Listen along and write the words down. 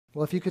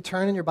Well, if you could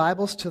turn in your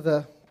Bibles to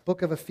the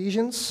book of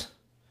Ephesians,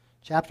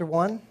 chapter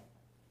 1,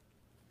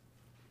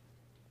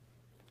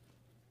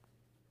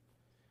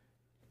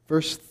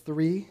 verse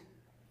 3.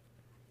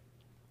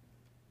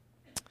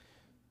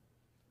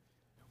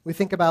 We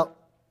think about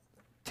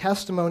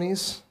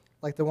testimonies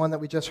like the one that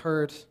we just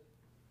heard.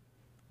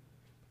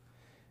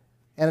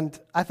 And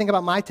I think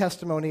about my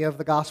testimony of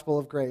the gospel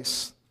of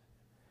grace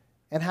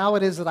and how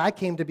it is that I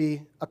came to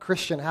be a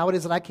Christian, how it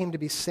is that I came to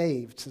be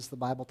saved, as the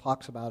Bible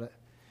talks about it.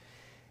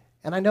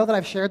 And I know that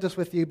I've shared this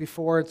with you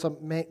before, and so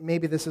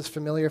maybe this is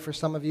familiar for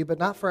some of you, but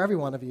not for every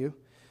one of you.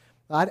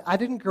 I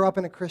didn't grow up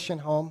in a Christian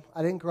home.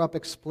 I didn't grow up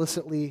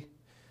explicitly,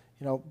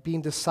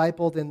 being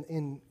discipled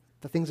in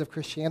the things of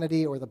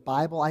Christianity or the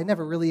Bible. I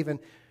never really even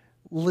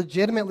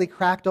legitimately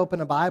cracked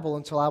open a Bible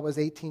until I was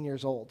 18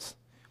 years old.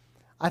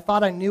 I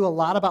thought I knew a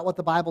lot about what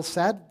the Bible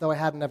said, though I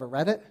had never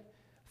read it.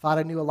 I thought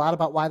I knew a lot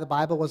about why the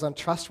Bible was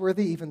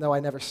untrustworthy, even though I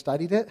never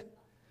studied it.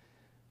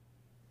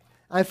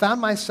 I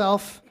found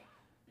myself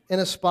in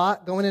a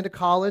spot going into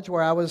college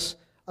where I was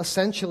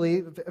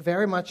essentially,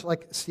 very much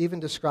like Stephen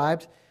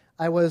described,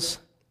 I was,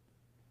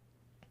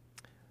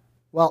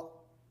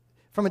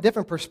 from a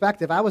different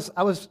perspective, I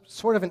was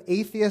sort of an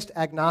atheist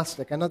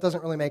agnostic. I know it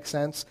doesn't really make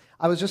sense.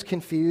 I was just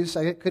confused.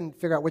 I couldn't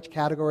figure out which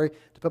category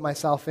to put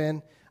myself in.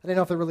 I didn't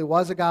know if there really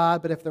was a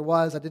God, but if there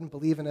was, I didn't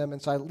believe in him, and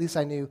so at least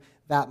I knew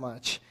that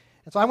much.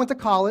 And so I went to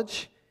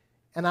college,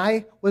 and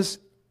I was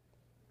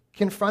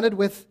confronted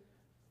with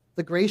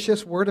the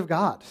gracious Word of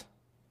God.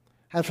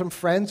 I had some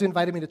friends who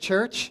invited me to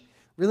church.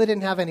 Really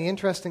didn't have any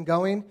interest in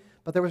going,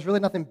 but there was really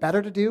nothing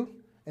better to do,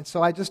 and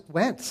so I just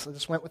went. I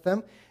just went with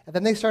them. And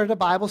then they started a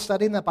Bible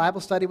study, and that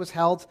Bible study was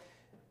held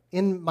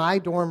in my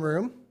dorm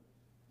room,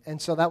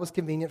 and so that was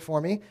convenient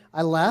for me.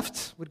 I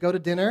left, would go to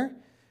dinner.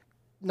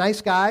 Nice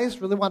guys,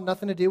 really wanted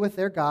nothing to do with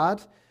their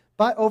God,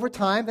 but over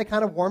time they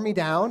kind of wore me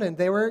down, and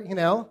they were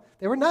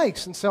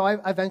nice, and so I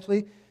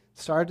eventually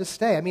started to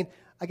stay.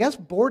 I guess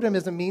boredom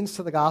is a means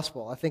to the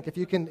gospel. I think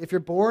if you're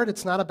bored,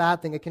 it's not a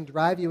bad thing. It can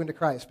drive you into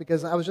Christ,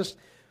 because I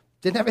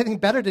didn't have anything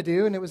better to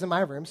do, and it was in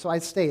my room, so I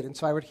stayed. And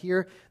so I would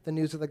hear the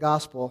news of the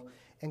gospel,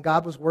 and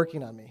God was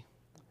working on me.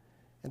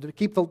 And to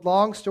keep the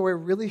long story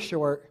really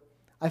short,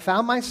 I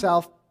found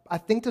myself, I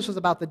think this was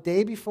about the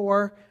day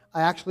before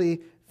I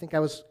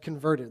was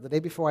converted, the day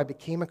before I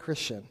became a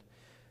Christian.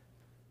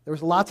 There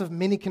was lots of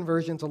mini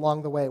conversions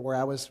along the way where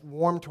I was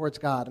warm towards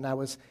God, and I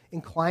was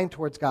inclined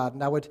towards God,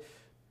 and I would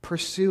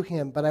pursue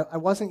him, but I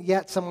wasn't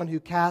yet someone who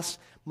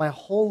cast my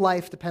whole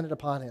life dependent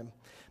upon him.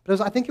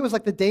 But I think it was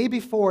like the day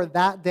before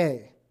that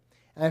day,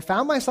 and I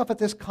found myself at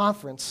this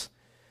conference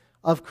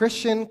of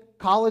Christian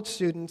college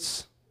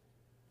students,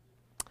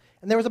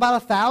 and there was about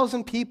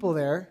 1,000 people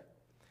there,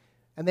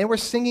 and they were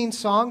singing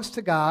songs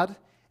to God,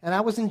 and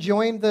I was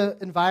enjoying the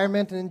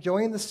environment and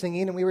enjoying the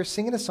singing, and we were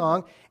singing a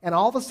song, and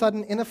all of a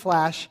sudden, in a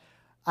flash,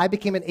 I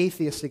became an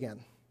atheist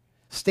again,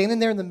 standing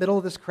there in the middle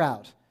of this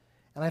crowd,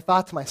 and I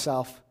thought to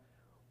myself,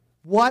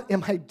 what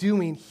am I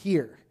doing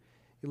here?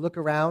 You look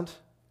around.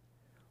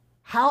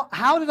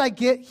 How did I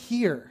get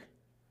here?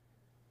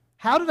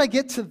 How did I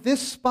get to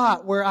this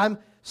spot where I'm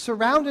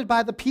surrounded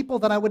by the people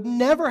that I would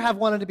never have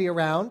wanted to be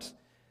around,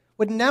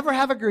 would never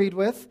have agreed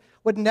with,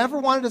 would never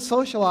wanted to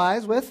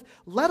socialize with,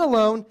 let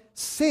alone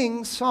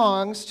sing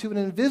songs to an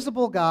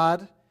invisible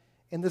God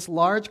in this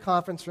large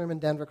conference room in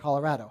Denver,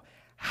 Colorado?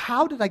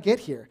 How did I get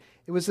here?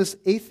 It was this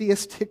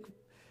atheistic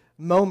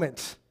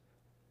moment,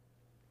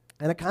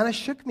 and it kind of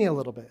shook me a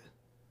little bit.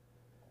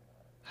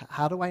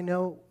 How do I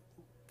know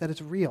that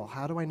it's real?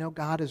 How do I know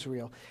God is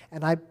real?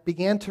 And I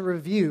began to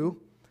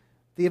review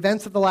the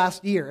events of the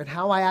last year and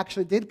how I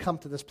actually did come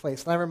to this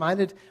place. And I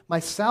reminded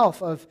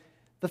myself of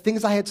the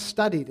things I had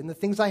studied and the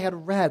things I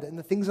had read and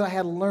the things that I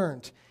had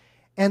learned.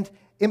 And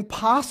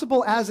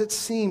impossible as it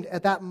seemed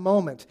at that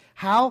moment,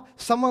 how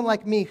someone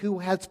like me who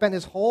had spent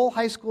his whole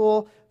high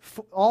school,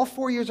 all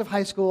 4 years of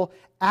high school,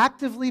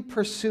 actively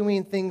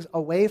pursuing things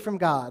away from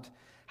God,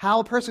 how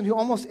a person who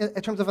almost,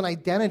 in terms of an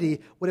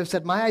identity, would have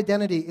said, my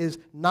identity is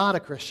not a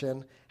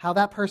Christian, how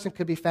that person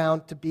could be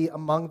found to be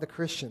among the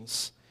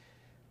Christians.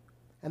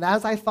 And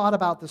as I thought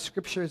about the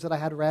scriptures that I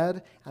had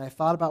read, and I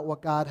thought about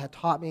what God had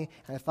taught me,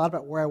 and I thought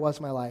about where I was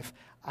in my life,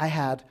 I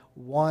had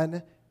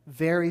one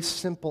very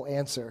simple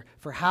answer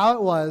for how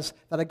it was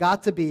that I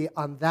got to be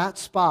on that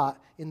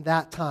spot in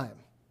that time.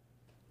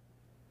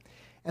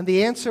 And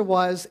the answer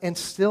was, and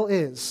still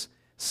is,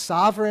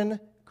 sovereign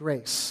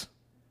grace.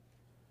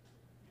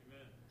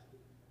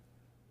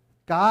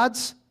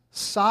 God's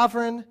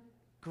sovereign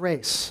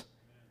grace.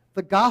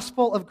 The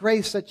gospel of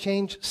grace that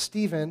changed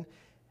Stephen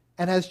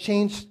and has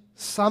changed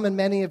some and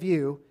many of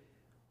you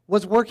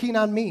was working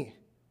on me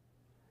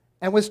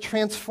and was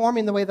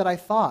transforming the way that I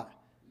thought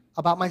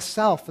about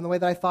myself and the way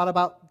that I thought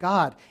about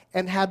God,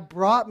 and had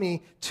brought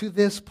me to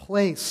this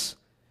place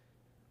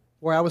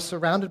where I was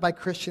surrounded by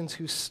Christians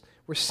who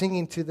were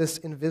singing to this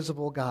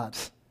invisible God.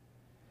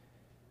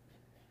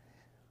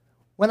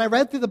 When I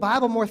read through the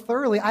Bible more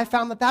thoroughly, I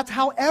found that that's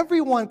how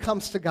everyone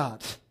comes to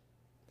God.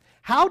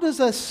 How does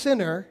a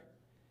sinner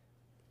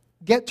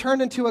get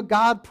turned into a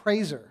God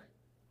praiser?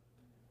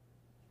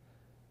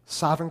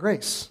 Sovereign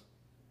grace.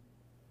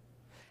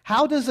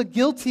 How does a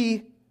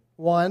guilty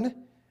one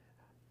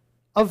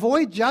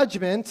avoid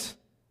judgment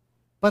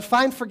but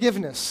find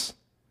forgiveness?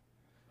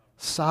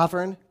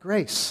 Sovereign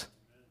grace.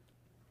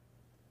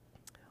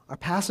 Our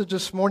passage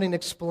this morning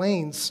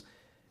explains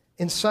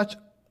in such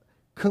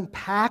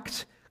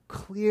compact,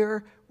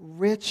 clear,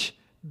 rich,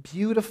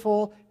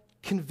 beautiful,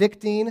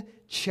 convicting,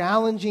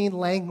 challenging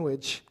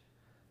language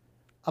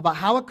about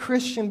how a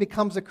Christian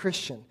becomes a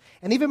Christian.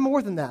 And even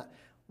more than that,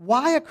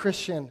 why a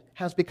Christian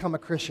has become a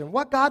Christian,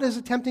 what God is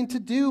attempting to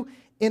do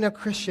in a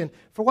Christian,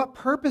 for what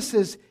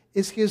purposes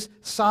is his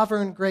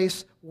sovereign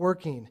grace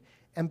working,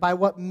 and by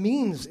what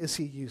means is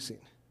he using.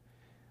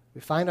 We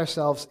find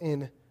ourselves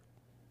in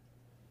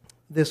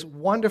this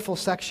wonderful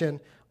section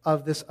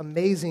of this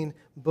amazing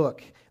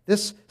book.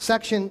 This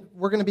section,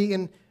 we're going to be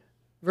in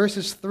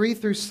verses 3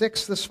 through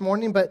 6 this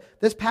morning, but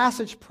this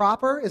passage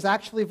proper is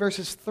actually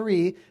verses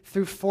 3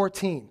 through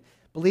 14.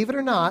 Believe it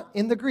or not,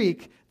 in the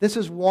Greek, this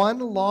is one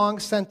long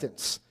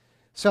sentence.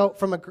 So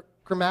from a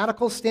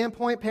grammatical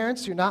standpoint,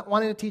 parents, you're not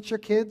wanting to teach your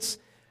kids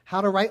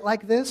how to write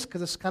like this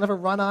because it's kind of a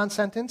run-on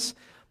sentence,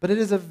 but it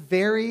is a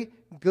very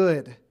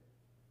good,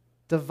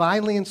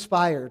 divinely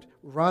inspired,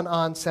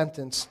 run-on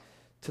sentence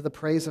to the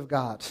praise of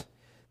God.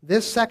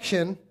 This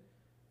section,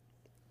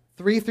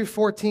 3 through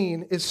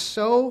 14, is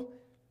so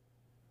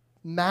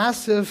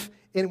massive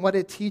in what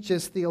it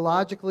teaches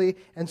theologically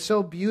and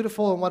so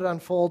beautiful in what it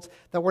unfolds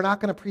that we're not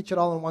going to preach it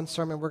all in one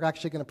sermon. We're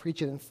actually going to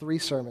preach it in 3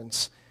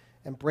 sermons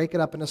and break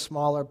it up into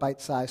smaller,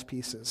 bite-sized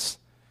pieces.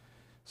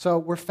 So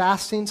we're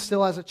fasting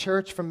still as a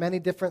church from many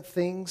different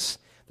things.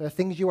 There are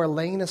things you are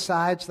laying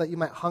aside so that you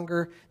might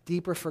hunger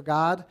deeper for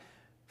God.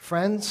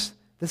 Friends,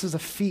 this is a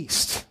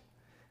feast.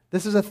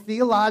 This is a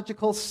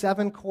theological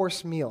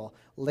 7-course meal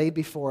laid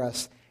before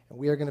us, and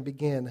we are going to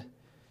begin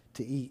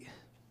to eat.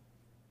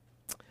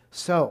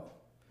 So,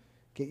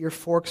 get your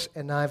forks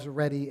and knives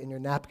ready and your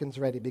napkins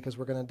ready because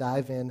we're going to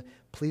dive in.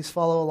 Please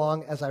follow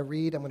along as I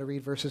read. I'm going to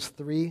read verses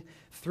 3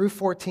 through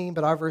 14,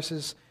 but our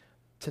verses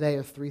today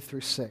are 3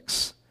 through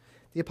 6.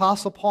 The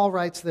Apostle Paul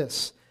writes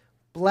this: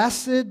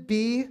 "Blessed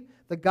be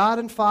the God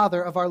and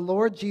Father of our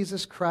Lord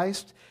Jesus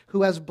Christ,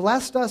 who has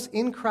blessed us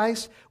in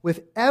Christ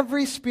with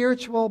every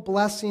spiritual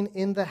blessing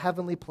in the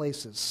heavenly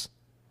places,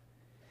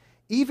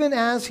 even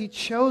as he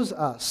chose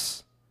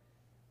us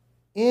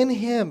in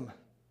him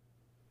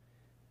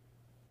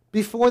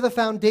before the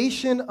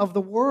foundation of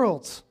the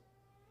world,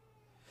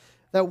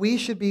 that we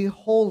should be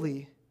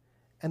holy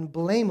and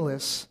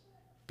blameless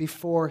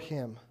before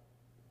him.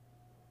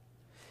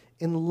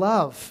 In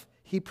love,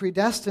 he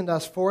predestined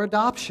us for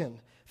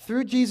adoption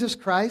through Jesus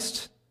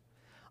Christ,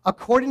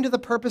 according to the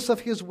purpose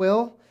of his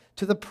will,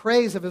 to the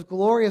praise of his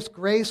glorious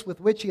grace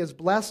with which he has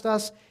blessed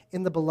us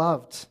in the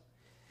Beloved.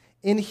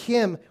 In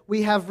him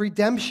we have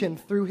redemption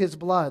through his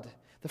blood,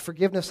 the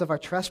forgiveness of our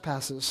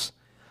trespasses,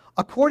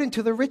 according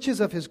to the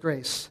riches of his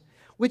grace,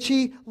 which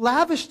he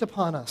lavished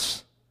upon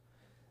us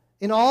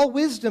in all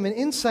wisdom and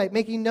insight,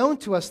 making known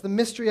to us the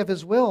mystery of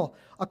his will,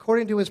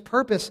 according to his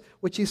purpose,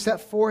 which he set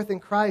forth in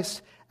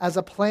Christ as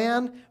a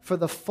plan for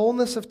the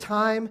fullness of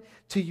time,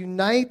 to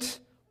unite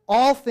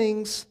all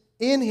things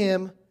in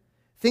him,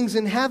 things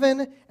in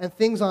heaven and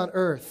things on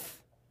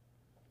earth.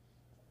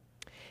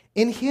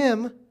 In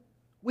him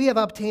we have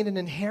obtained an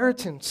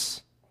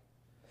inheritance,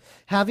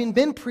 having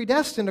been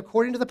predestined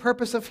according to the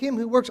purpose of him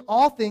who works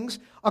all things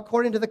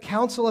according to the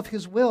counsel of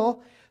his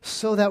will,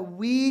 so that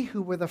we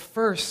who were the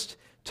first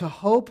to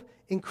hope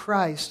in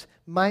Christ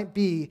might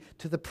be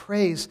to the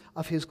praise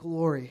of his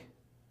glory.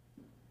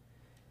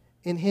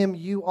 In him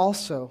you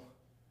also,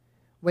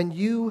 when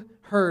you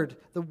heard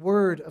the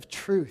word of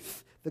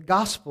truth, the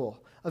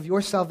gospel of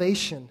your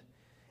salvation,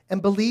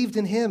 and believed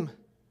in him,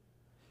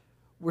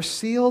 were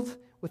sealed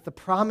with the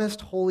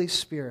promised Holy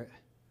Spirit,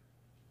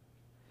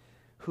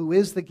 who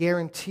is the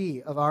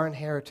guarantee of our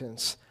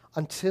inheritance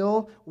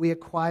until we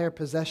acquire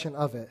possession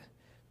of it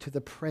to the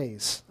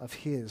praise of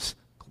his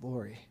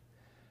glory.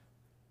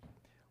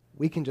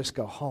 We can just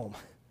go home,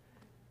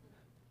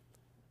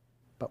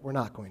 but we're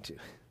not going to.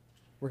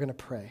 We're going to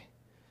pray.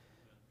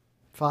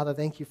 Father,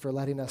 thank you for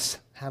letting us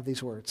have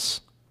these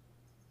words,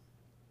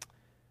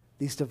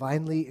 these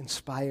divinely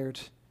inspired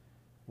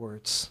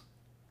words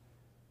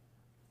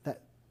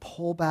that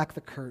pull back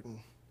the curtain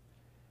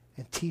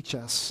and teach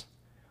us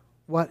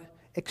what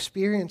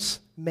experience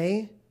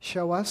may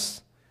show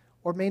us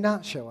or may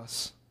not show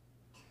us.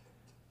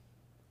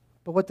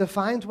 But what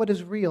defines what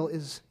is real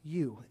is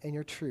you and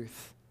your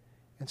truth.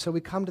 And so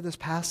we come to this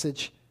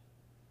passage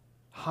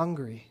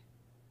hungry,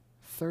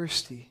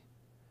 thirsty.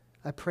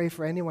 I pray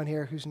for anyone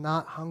here who's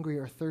not hungry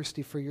or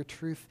thirsty for your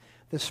truth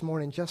this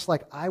morning, just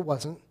like I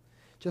wasn't,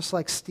 just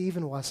like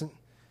Stephen wasn't.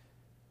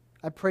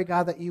 I pray,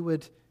 God, that you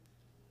would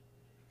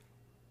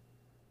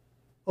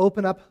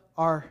open up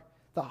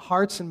the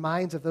hearts and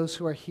minds of those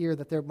who are here,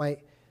 that they might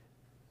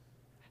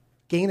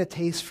gain a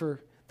taste for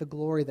the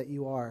glory that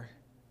you are.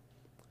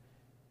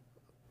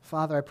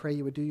 Father, I pray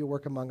you would do your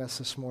work among us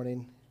this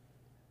morning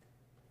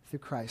through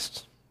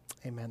Christ.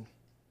 Amen.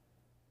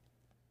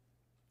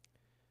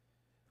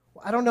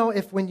 I don't know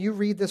if when you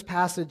read this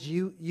passage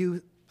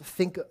you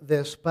think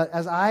this, but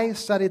as I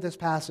studied this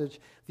passage,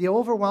 the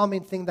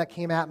overwhelming thing that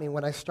came at me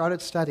when I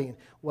started studying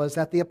was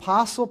that the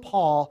Apostle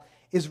Paul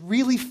is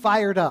really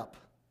fired up.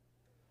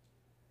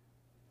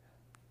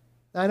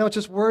 Now, I know it's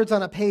just words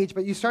on a page,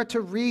 but you start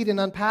to read and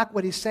unpack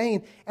what he's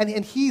saying,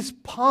 and he's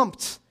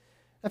pumped.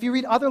 If you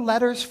read other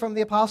letters from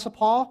the Apostle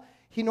Paul,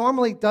 he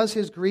normally does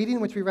his greeting,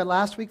 which we read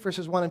last week,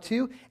 verses 1 and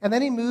 2, and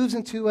then he moves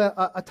into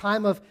a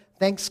time of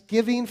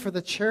thanksgiving for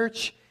the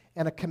church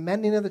and a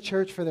commending of the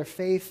church for their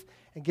faith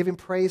and giving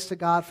praise to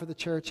God for the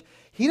church.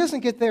 He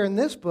doesn't get there in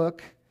this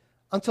book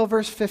until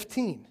verse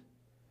 15.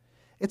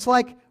 It's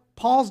like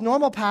Paul's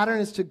normal pattern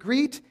is to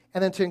greet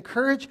and then to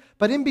encourage,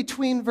 but in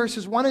between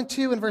verses 1 and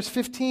 2 and verse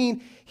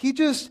 15, he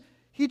just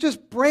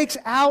breaks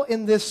out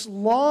in this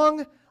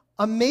long,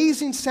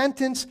 amazing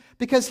sentence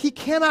because he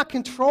cannot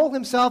control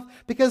himself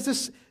because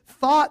this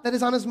thought that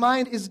is on his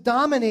mind is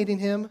dominating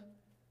him.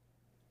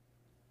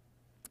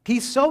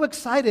 He's so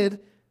excited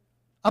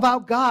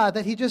about God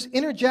that he just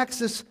interjects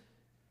this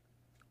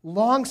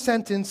long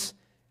sentence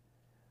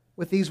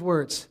with these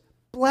words: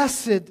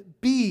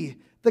 "Blessed be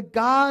the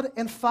God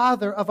and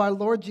Father of our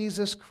Lord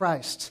Jesus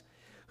Christ,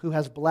 who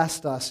has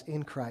blessed us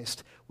in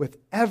Christ with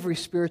every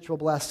spiritual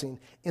blessing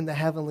in the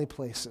heavenly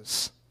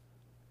places."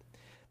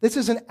 This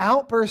is an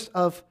outburst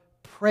of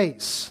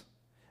praise,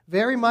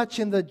 very much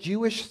in the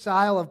Jewish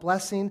style of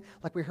blessing,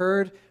 like we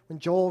heard when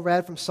Joel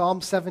read from Psalm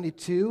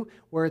 72,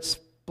 where it's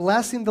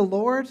blessing the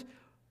Lord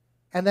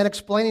and then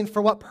explaining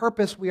for what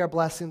purpose we are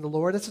blessing the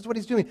Lord. This is what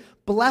he's doing.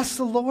 Bless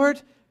the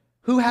Lord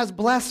who has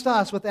blessed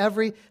us with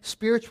every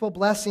spiritual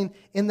blessing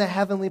in the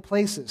heavenly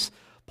places.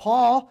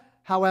 Paul,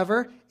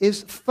 however,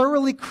 is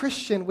thoroughly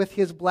Christian with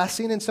his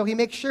blessing, and so he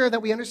makes sure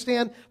that we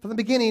understand from the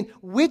beginning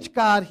which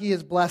God he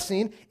is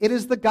blessing. It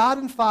is the God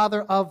and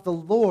Father of the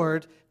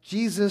Lord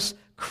Jesus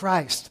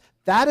Christ.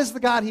 That is the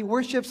God he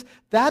worships.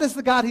 That is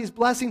the God he's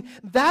blessing.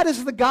 That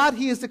is the God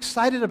he is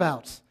excited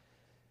about.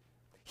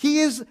 He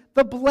is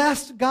the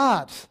blessed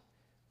God.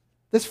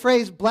 This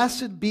phrase,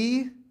 "blessed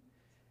be,"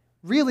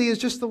 really is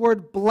just the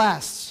word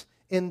 "bless"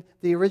 in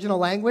the original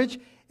language.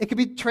 It could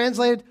be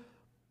translated,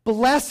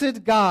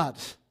 "Blessed God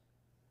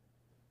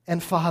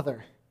and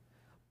Father."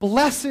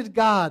 Blessed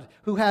God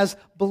who has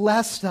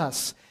blessed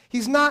us.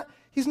 He's not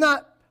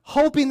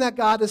hoping that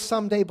God is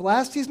someday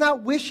blessed. He's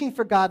not wishing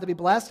for God to be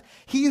blessed.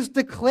 He is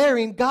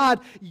declaring, "God,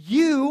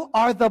 you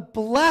are the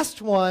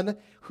blessed one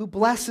who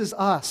blesses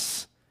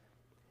us."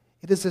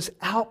 It is this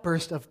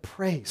outburst of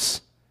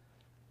praise.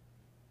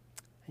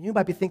 And you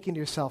might be thinking to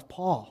yourself,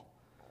 "Paul,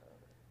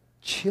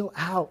 chill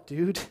out,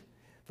 dude.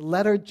 The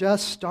letter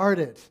just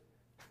started.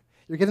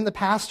 You're getting the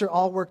pastor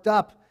all worked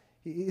up.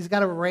 He's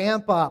got to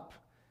ramp up.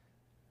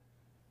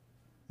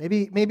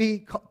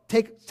 Maybe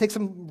take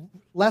some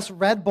less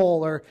Red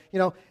Bull, or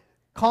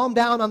calm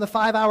down on the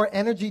 5-hour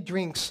energy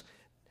drinks."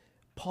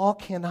 Paul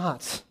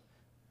cannot,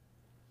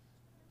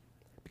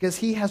 because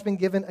he has been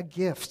given a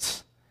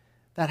gift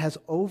that has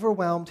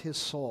overwhelmed his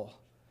soul.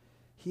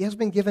 He has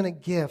been given a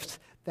gift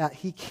that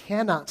he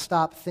cannot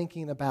stop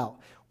thinking about.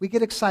 We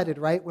get excited,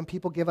 right, when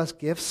people give us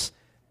gifts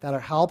that are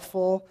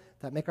helpful,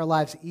 that make our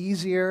lives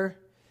easier.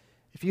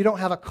 If you don't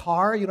have a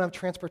car, you don't have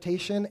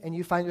transportation, and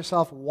you find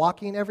yourself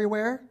walking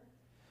everywhere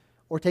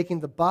or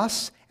taking the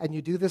bus, and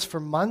you do this for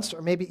months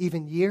or maybe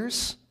even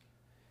years,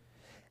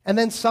 and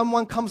then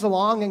someone comes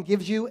along and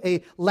gives you a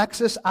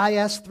Lexus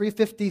IS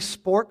 350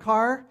 sport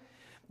car,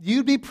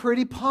 you'd be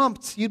pretty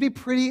pumped. You'd be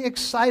pretty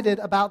excited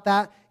about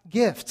that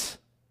gift.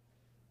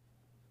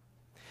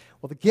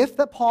 Well, the gift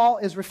that Paul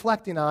is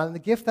reflecting on, and the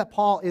gift that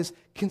Paul is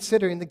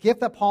considering, the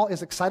gift that Paul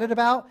is excited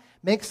about,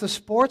 makes the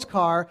sports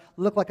car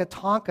look like a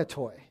Tonka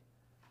toy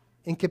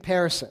in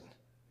comparison.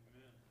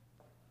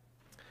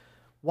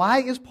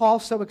 Why is Paul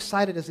so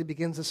excited as he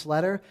begins this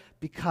letter?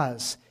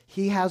 Because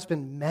he has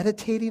been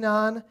meditating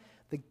on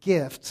the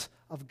gift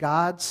of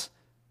God's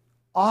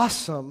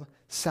awesome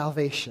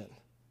salvation.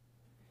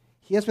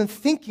 He has been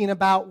thinking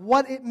about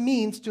what it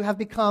means to have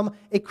become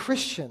a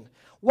Christian,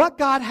 what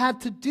God had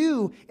to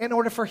do in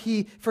order for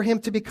him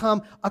to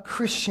become a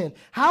Christian,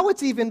 how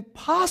it's even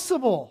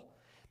possible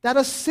that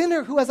a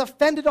sinner who has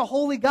offended a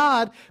holy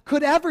God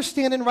could ever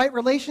stand in right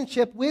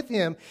relationship with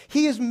him.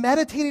 He is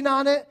meditating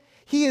on it.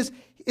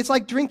 It's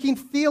like drinking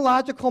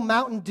theological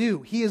Mountain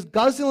Dew. He is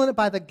guzzling it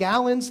by the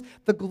gallons.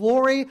 The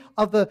glory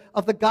of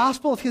the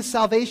gospel of his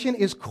salvation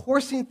is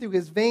coursing through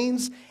his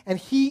veins, and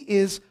he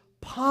is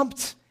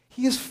pumped.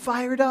 He is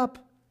fired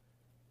up.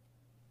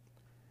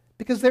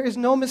 Because there is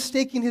no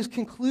mistaking his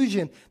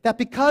conclusion that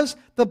because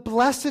the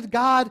blessed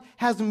God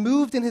has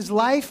moved in his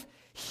life,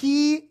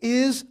 he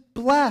is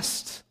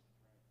blessed.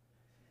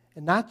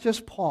 And not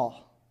just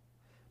Paul,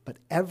 but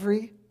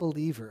every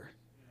believer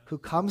who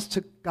comes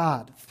to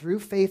God through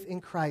faith in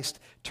Christ,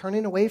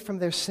 turning away from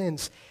their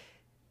sins,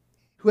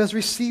 who has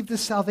received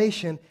this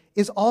salvation,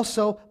 is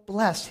also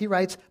blessed. He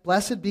writes,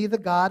 "Blessed be the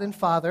God and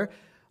Father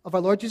of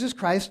our Lord Jesus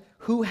Christ,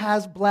 who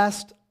has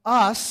blessed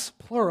us,"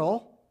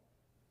 plural,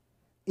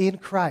 "in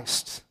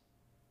Christ."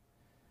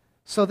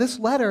 So this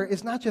letter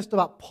is not just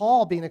about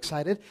Paul being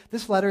excited.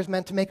 This letter is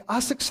meant to make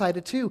us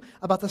excited too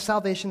about the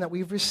salvation that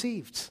we've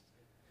received.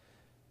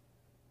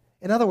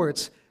 In other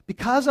words,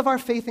 because of our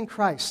faith in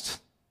Christ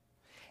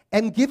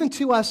and given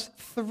to us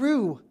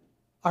through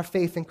our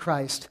faith in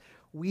Christ,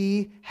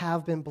 we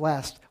have been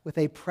blessed with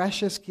a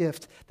precious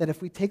gift that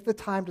if we take the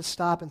time to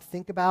stop and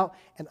think about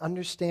and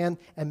understand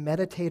and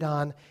meditate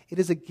on, it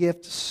is a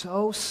gift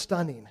so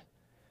stunning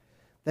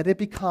that it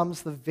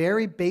becomes the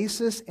very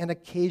basis and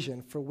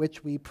occasion for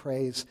which we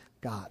praise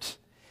God.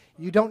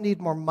 You don't need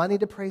more money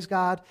to praise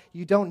God.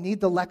 You don't need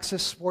the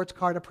Lexus sports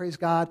car to praise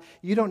God.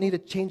 You don't need a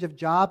change of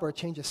job or a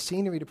change of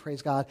scenery to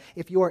praise God.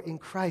 If you are in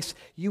Christ,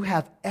 you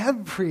have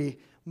every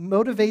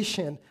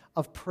motivation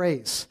of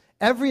praise.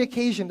 Every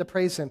occasion to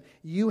praise Him,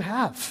 you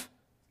have.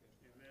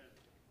 Amen.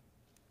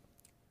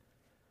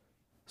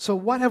 So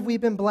what have we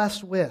been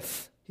blessed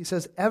with? He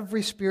says,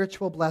 every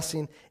spiritual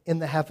blessing in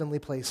the heavenly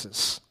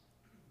places.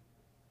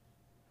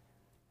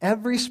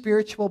 Every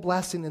spiritual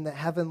blessing in the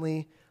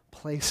heavenly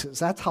places.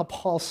 That's how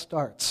Paul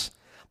starts.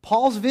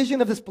 Paul's vision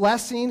of this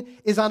blessing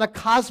is on a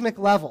cosmic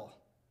level.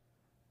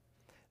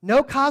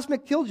 No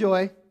cosmic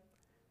killjoy.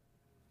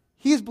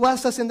 He's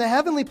blessed us in the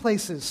heavenly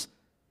places.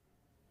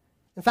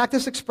 In fact,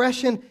 this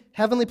expression,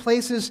 heavenly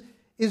places,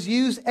 is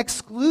used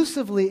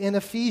exclusively in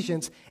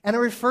Ephesians, and it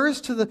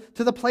refers to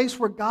the place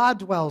where God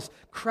dwells,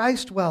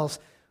 Christ dwells,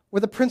 where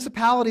the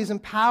principalities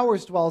and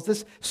powers dwells,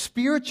 this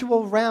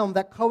spiritual realm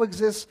that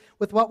coexists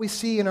with what we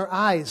see in our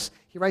eyes.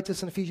 He writes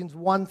this in Ephesians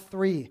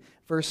 1:3,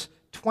 verse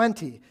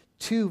 20,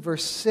 2,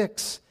 verse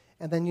 6,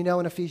 and then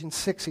in Ephesians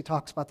 6 he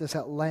talks about this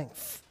at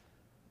length.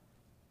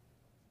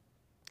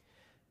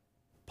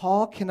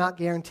 Paul cannot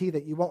guarantee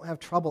that you won't have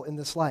trouble in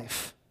this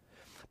life.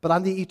 But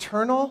on the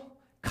eternal,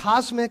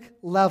 cosmic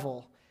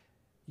level,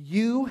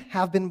 you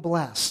have been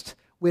blessed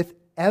with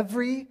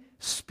every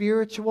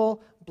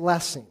spiritual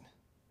blessing.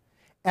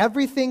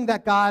 Everything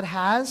that God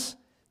has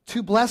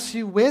to bless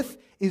you with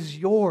is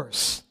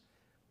yours.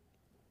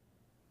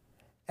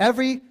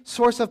 Every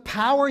source of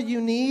power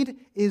you need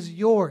is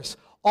yours.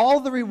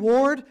 All the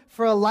reward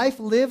for a life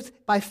lived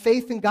by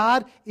faith in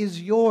God is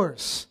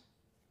yours.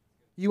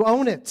 You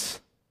own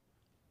it.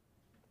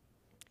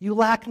 You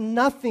lack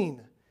nothing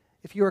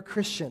if you're a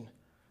Christian.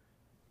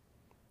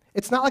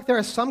 It's not like there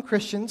are some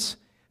Christians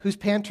whose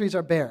pantries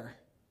are bare,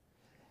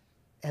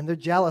 and they're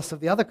jealous of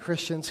the other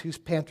Christians whose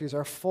pantries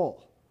are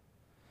full.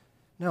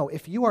 No,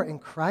 if you are in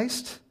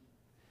Christ,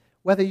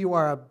 whether you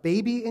are a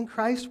baby in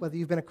Christ, whether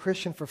you've been a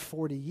Christian for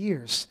 40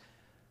 years,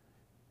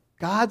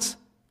 God's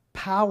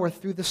power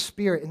through the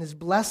Spirit and His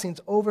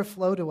blessings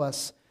overflow to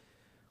us,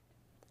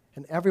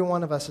 and every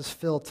one of us is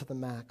filled to the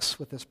max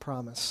with this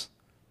promise.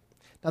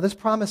 Now, this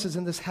promise is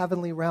in this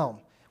heavenly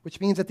realm, which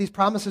means that these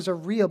promises are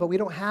real, but we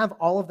don't have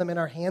all of them in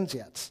our hands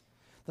yet.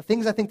 The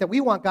things I think that we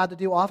want God to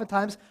do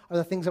oftentimes are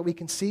the things that we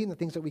can see and the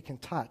things that we can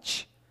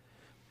touch.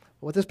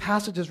 But what this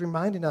passage is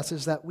reminding us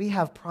is that we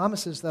have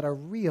promises that are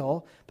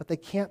real, but they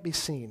can't be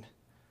seen.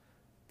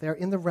 They are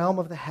in the realm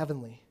of the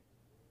heavenly.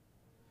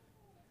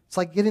 It's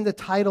like getting the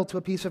title to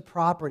a piece of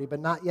property, but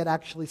not yet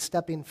actually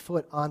stepping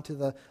foot onto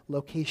the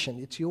location.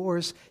 It's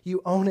yours.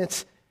 You own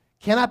it.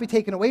 Cannot be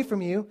taken away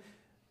from you.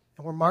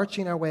 And we're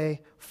marching our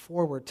way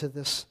forward to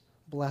this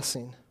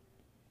blessing.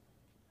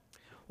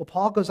 Well,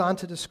 Paul goes on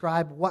to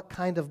describe what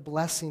kind of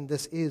blessing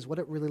this is, what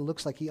it really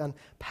looks like. He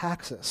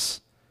unpacks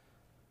this.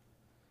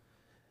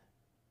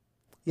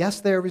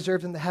 Yes, they are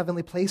reserved in the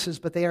heavenly places,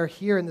 but they are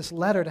here in this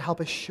letter to help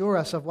assure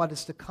us of what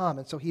is to come.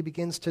 And so he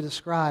begins to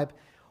describe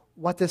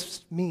what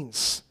this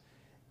means.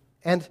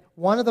 And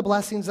one of the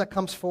blessings that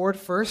comes forward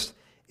first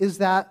is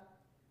that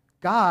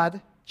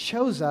God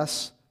chose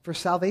us for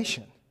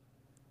salvation.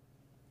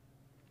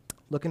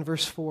 Look in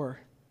verse 4.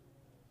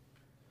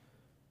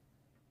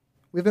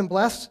 We've been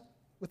blessed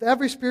with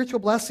every spiritual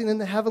blessing in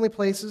the heavenly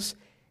places,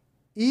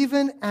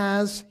 even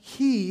as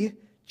He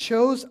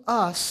chose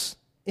us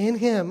in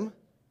Him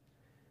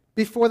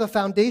before the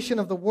foundation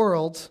of the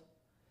world,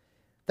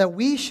 that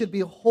we should be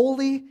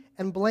holy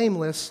and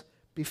blameless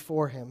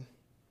before Him.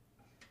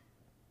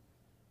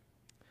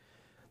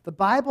 The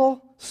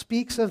Bible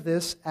speaks of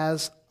this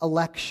as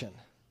election.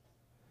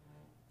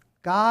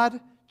 God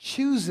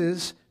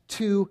chooses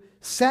to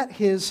set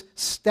His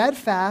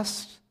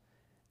steadfast,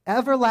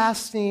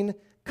 everlasting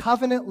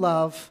covenant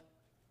love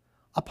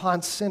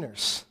upon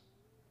sinners.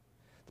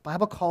 The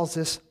Bible calls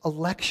this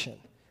election.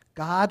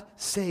 God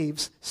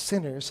saves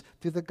sinners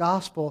through the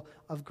gospel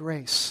of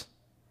grace.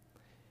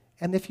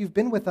 And if you've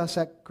been with us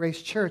at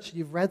Grace Church,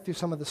 you've read through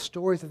some of the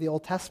stories of the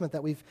Old Testament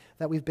that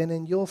we've been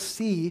in, you'll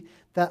see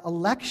that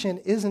election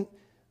isn't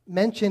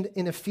mentioned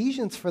in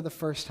Ephesians for the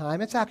first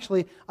time. It's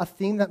actually a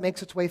theme that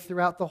makes its way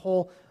throughout the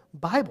whole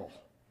Bible.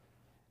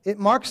 It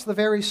marks the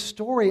very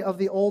story of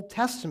the Old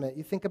Testament.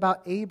 You think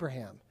about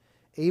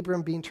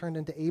Abram being turned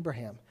into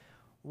Abraham.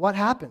 What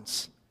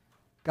happens?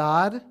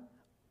 God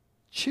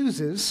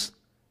chooses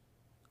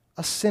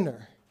a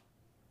sinner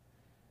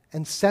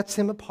and sets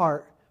him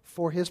apart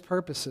for His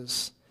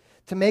purposes,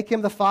 to make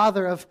him the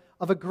father of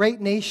a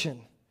great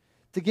nation,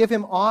 to give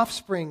him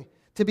offspring,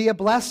 to be a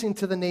blessing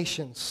to the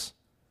nations.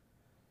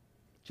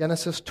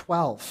 Genesis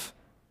 12.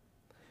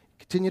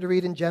 Continue to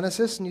read in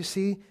Genesis, and you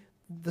see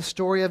the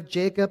story of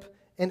Jacob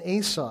and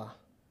Esau.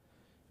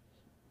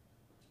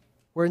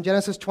 Where in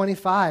Genesis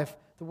 25,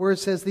 the word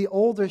says, the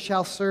older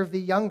shall serve the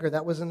younger.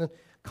 That was in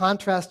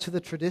contrast to the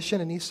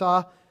tradition, and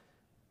Esau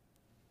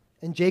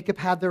and Jacob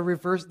had their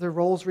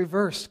roles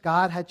reversed.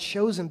 God had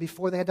chosen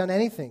before they had done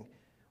anything,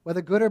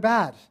 whether good or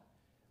bad,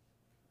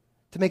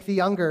 to make the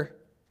older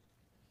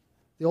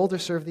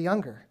serve the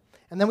younger.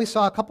 And then we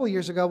saw a couple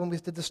years ago when we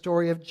did the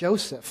story of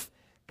Joseph.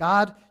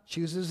 God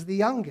chooses the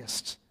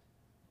youngest,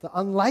 the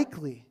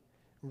unlikely,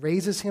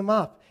 raises him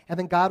up. And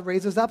then God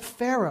raises up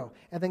Pharaoh.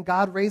 And then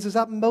God raises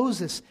up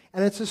Moses.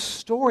 And it's a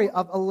story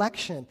of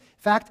election. In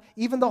fact,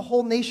 even the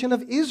whole nation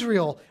of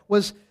Israel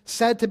was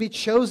said to be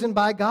chosen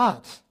by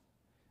God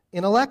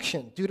in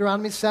election.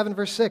 Deuteronomy 7,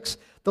 verse 6.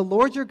 The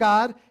Lord your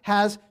God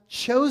has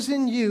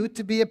chosen you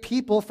to be a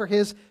people for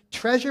his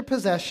treasured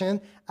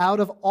possession out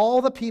of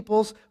all the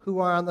peoples who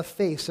are on the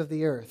face of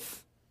the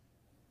earth.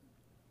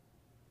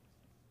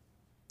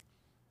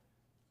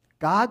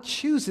 God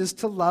chooses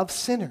to love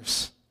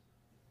sinners.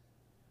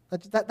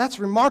 That's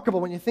remarkable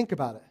when you think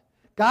about it.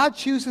 God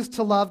chooses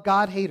to love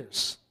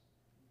God-haters.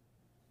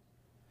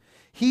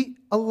 He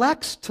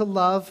elects to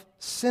love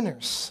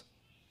sinners.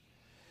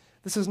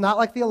 This is not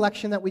like the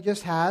election that we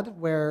just had,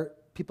 where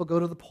people go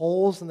to the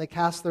polls and they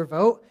cast their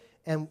vote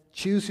and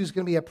choose who's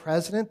going to be a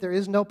president. There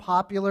is no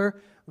popular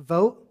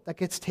vote that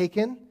gets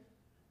taken.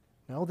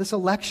 No, this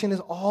election is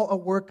all a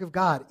work of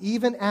God,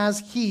 even as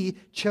he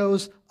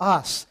chose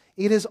us.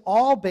 It is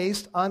all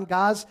based on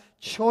God's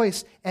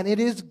choice, and it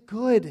is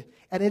good,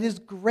 and it is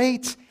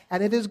great,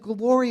 and it is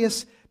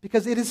glorious,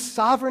 because it is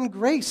sovereign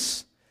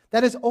grace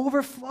that is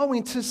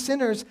overflowing to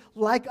sinners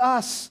like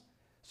us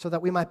so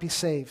that we might be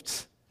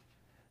saved.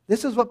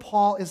 This is what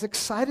Paul is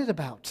excited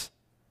about.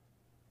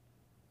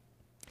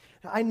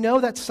 Now, I know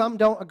that some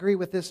don't agree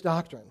with this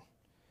doctrine.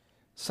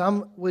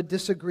 Some would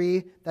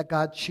disagree that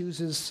God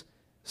chooses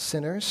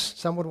sinners.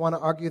 Some would want to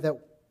argue that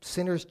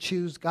sinners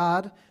choose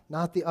God,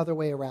 not the other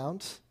way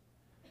around.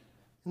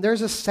 And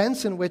there's a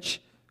sense in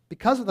which,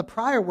 because of the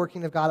prior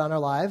working of God on our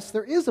lives,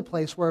 there is a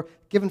place where,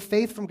 given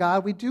faith from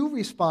God, we do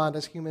respond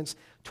as humans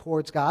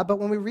towards God. But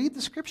when we read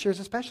the Scriptures,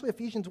 especially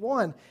Ephesians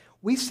 1,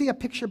 we see a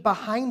picture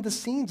behind the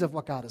scenes of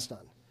what God has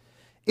done.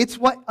 It's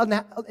what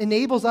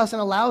enables us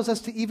and allows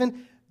us to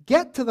even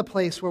get to the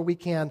place where we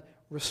can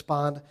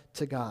respond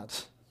to God.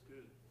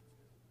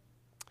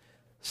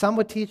 Some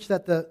would teach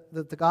that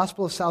the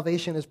gospel of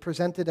salvation is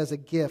presented as a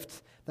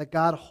gift that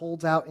God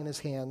holds out in his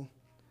hand.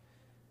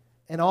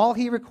 And all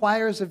he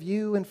requires of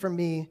you and from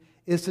me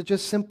is to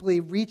just simply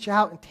reach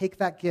out and take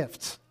that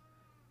gift.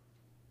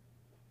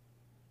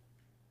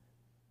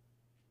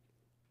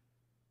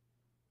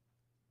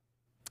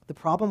 The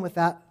problem with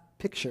that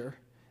picture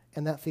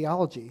and that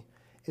theology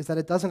is that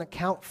it doesn't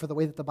account for the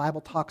way that the Bible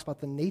talks about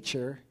the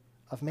nature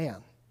of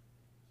man.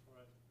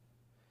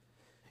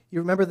 You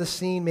remember the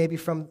scene maybe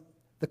from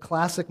the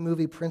classic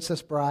movie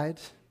Princess Bride,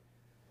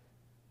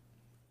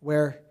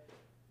 where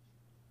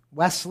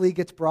Wesley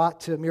gets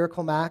brought to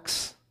Miracle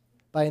Max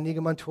by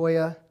Inigo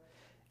Montoya,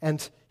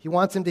 and he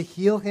wants him to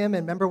heal him,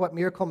 and remember what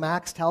Miracle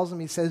Max tells him?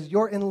 He says,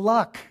 "You're in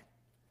luck.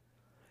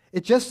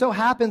 It just so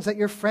happens that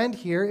your friend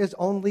here is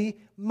only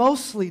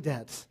mostly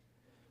dead."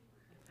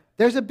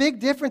 There's a big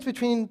difference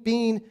between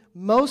being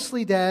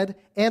mostly dead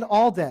and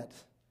all dead.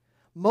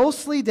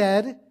 Mostly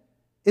dead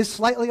is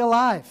slightly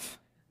alive.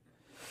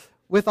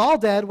 With all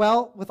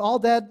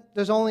dead,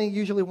 there's only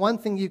usually one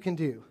thing you can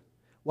do.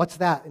 What's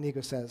that?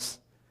 Inigo says.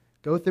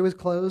 Go through his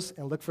clothes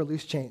and look for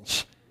loose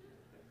change.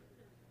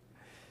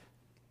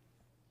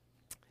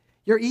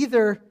 You're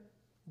either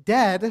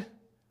dead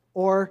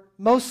or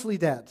mostly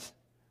dead,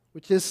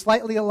 which is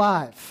slightly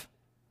alive.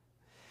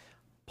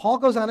 Paul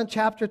goes on in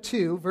chapter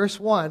 2, verse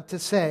 1 to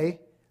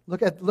say,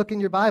 look in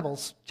your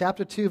Bibles,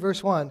 chapter 2,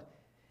 verse 1,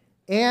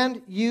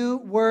 and you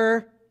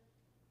were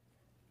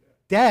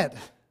dead.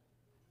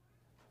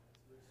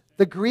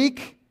 The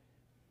Greek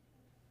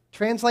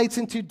translates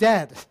into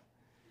dead.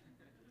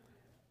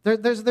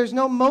 There's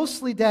no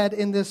mostly dead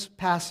in this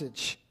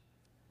passage.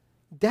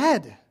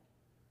 Dead.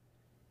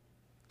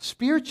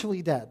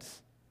 Spiritually dead.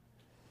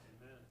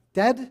 Amen.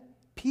 Dead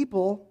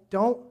people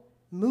don't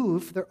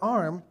move their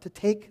arm to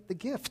take the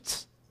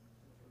gifts.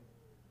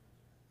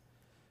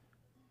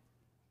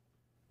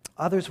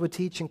 Others would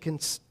teach and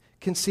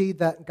concede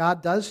that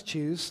God does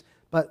choose,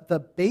 but the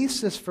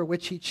basis for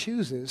which he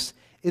chooses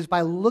is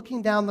by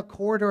looking down the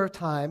corridor of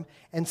time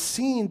and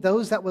seeing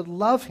those that would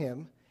love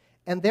him,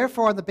 and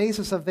therefore on the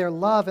basis of their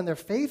love and their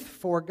faith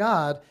for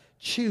God,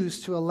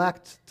 choose to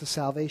elect to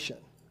salvation.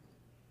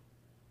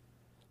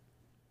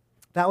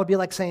 That would be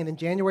like saying in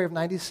January of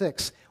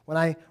 96, when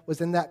I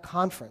was in that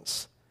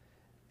conference,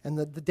 and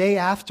the day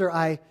after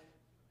I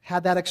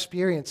had that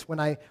experience, when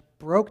I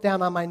broke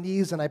down on my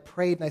knees and I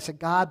prayed and I said,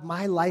 God,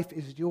 my life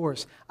is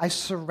yours. I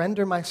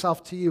surrender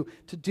myself to you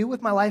to do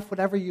with my life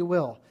whatever you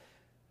will.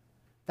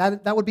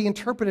 That would be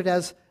interpreted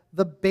as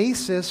the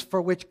basis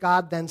for which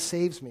God then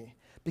saves me.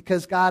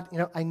 Because God,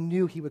 I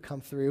knew he would come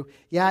through.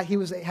 Yeah, he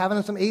was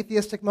having some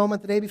atheistic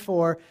moment the day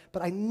before,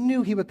 but I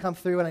knew he would come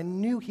through, and I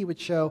knew he would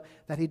show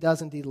that he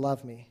does indeed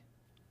love me.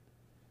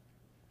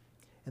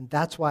 And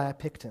that's why I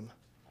picked him.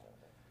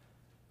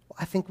 Well,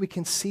 I think we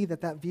can see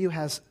that view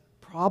has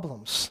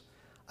problems.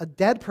 A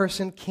dead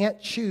person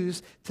can't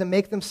choose to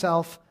make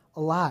themselves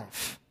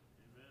alive.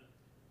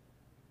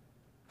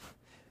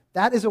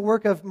 That is a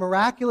work of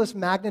miraculous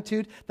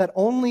magnitude that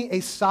only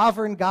a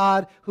sovereign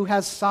God who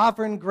has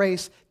sovereign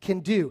grace can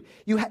do.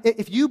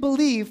 If you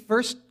believe,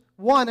 verse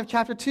 1 of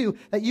chapter 2,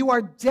 that you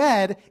are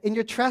dead in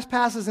your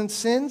trespasses and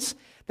sins,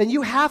 then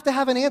you have to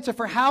have an answer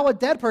for how a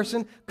dead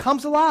person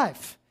comes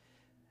alive.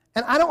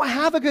 And I don't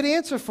have a good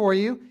answer for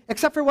you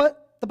except for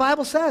what the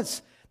Bible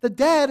says. The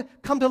dead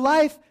come to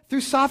life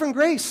through sovereign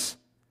grace.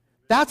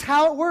 That's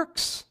how it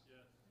works.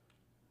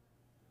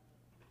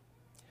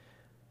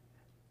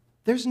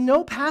 There's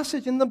no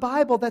passage in the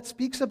Bible that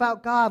speaks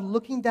about God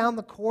looking down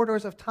the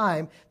corridors of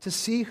time to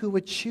see who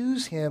would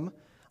choose him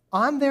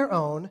on their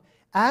own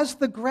as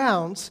the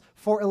grounds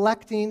for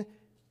electing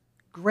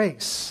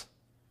grace.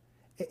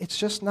 It's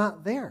just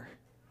not there.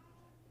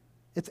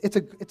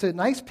 It's a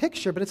nice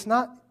picture, but it's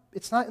not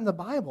in the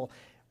Bible.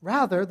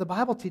 Rather, the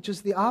Bible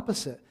teaches the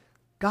opposite.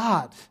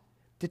 God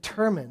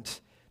determined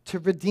to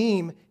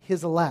redeem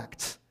his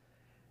elect.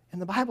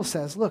 And the Bible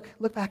says, look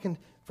back in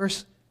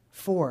verse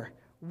 4.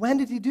 When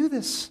did he do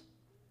this?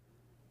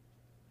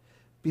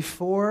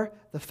 Before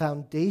the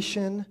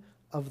foundation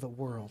of the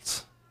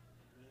world.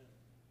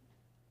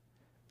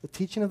 The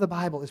teaching of the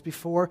Bible is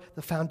before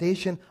the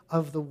foundation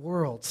of the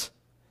world.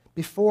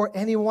 Before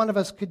any one of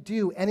us could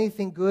do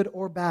anything good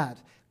or bad,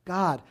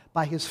 God,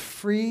 by his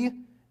free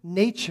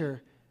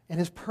nature and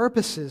his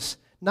purposes,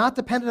 not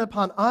dependent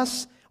upon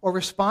us or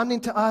responding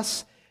to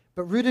us,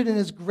 but rooted in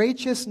his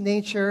gracious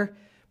nature,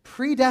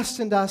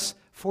 predestined us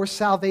for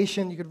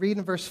salvation. You could read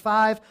in verse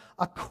 5,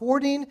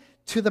 according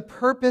to the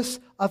purpose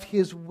of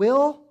his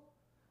will,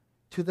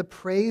 to the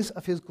praise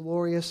of his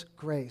glorious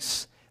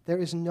grace. There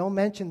is no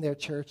mention there,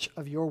 church,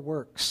 of your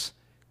works,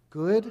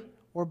 good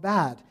or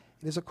bad.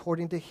 It is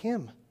according to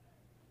him.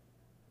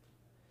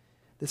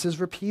 This is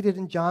repeated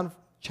in John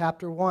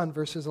chapter 1,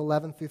 verses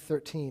 11 through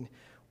 13,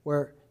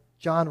 where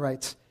John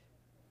writes,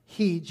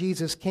 he,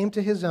 Jesus, came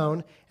to his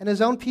own, and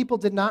his own people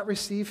did not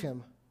receive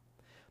him.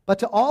 But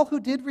to all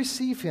who did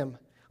receive him,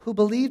 who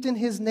believed in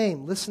his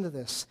name, listen to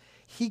this,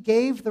 he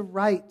gave the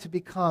right to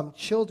become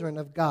children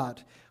of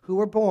God, who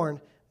were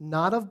born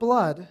not of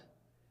blood,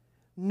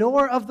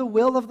 nor of the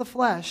will of the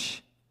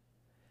flesh,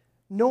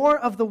 nor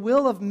of the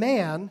will of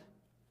man,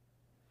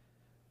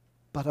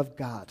 but of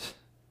God.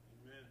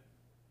 Amen.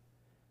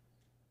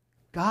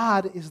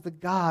 God is the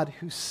God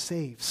who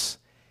saves.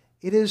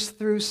 It is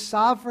through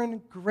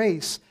sovereign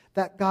grace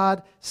that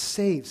God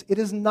saves. It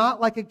is not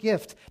like a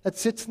gift that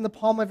sits in the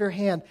palm of your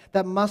hand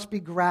that must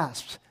be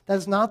grasped. That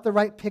is not the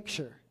right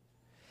picture.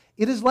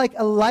 It is like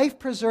a life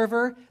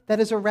preserver that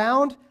is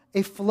around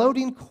a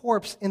floating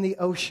corpse in the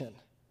ocean.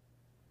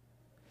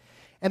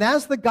 And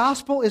as the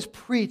gospel is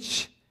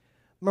preached,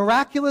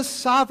 miraculous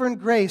sovereign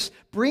grace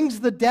brings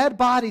the dead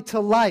body to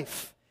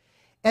life.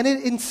 And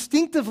it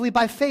instinctively,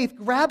 by faith,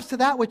 grabs to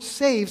that which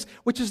saves,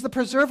 which is the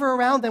preserver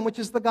around them, which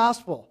is the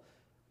gospel.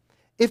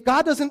 If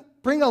God doesn't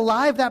bring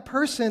alive that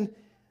person,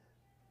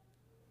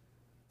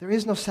 there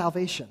is no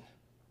salvation.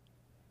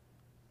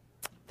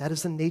 That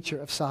is the nature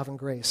of sovereign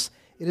grace.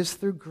 It is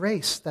through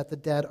grace that the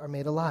dead are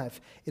made alive.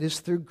 It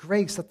is through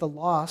grace that the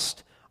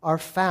lost are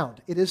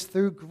found. It is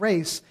through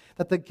grace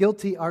that the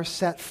guilty are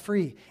set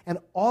free. And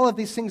all of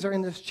these things are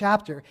in this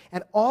chapter.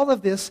 And all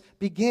of this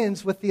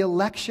begins with the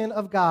election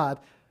of God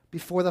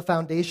before the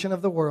foundation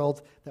of the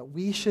world, that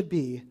we should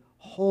be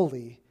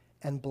holy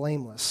and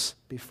blameless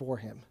before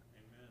him.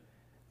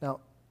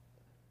 Now,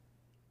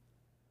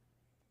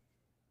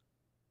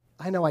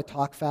 I know I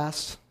talk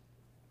fast.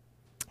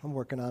 I'm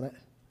working on it.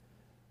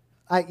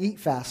 I eat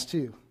fast,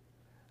 too.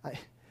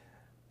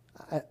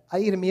 I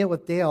eat a meal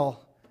with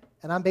Dale,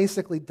 and I'm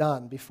basically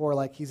done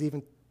before he's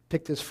even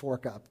picked his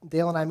fork up.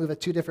 Dale and I move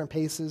at two different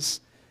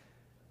paces.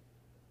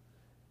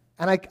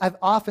 And I've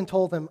often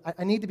told him,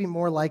 I need to be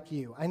more like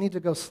you. I need to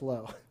go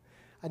slow.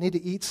 I need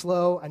to eat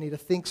slow. I need to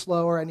think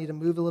slower. I need to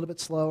move a little bit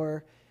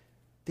slower.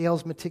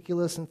 Dale's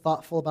meticulous and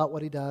thoughtful about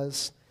what he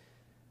does.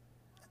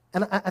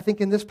 And I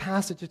think in this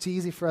passage, it's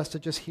easy for us to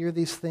just hear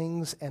these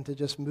things and to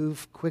just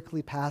move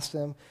quickly past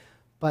them.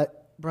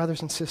 But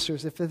brothers and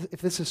sisters, if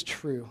this is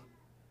true,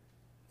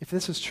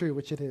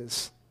 which it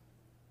is,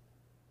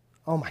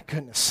 oh my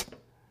goodness,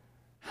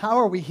 how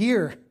are we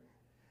here?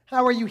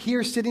 How are you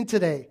here sitting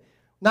today?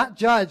 Not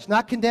judged,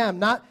 not condemned,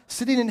 not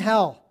sitting in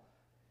hell.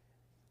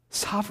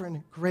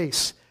 Sovereign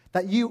grace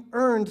that you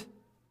earned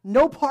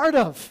no part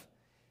of.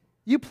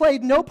 You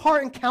played no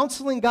part in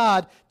counseling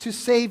God to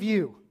save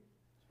you.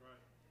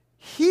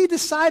 He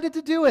decided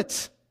to do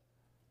it.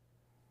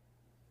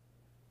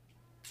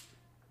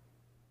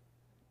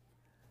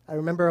 I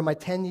remember on my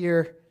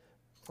 10-year,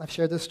 I've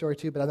shared this story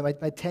too, but on my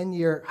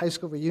 10-year high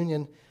school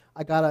reunion,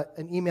 I got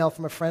an email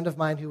from a friend of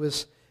mine who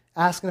was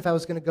asking if I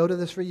was going to go to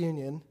this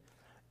reunion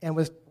and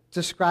was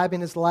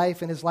describing his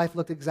life, and his life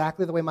looked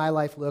exactly the way my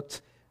life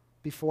looked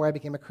before I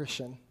became a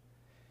Christian.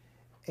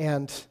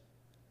 And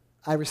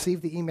I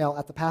received the email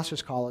at the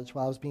pastor's college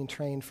while I was being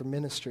trained for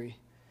ministry.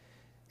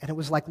 And it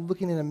was like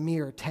looking in a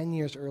mirror 10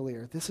 years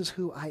earlier. This is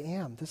who I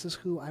am. This is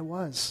who I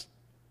was.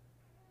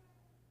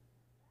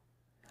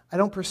 I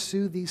don't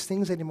pursue these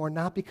things anymore,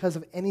 not because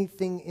of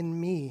anything in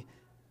me,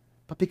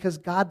 but because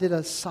God did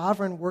a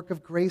sovereign work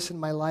of grace in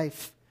my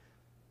life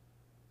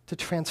to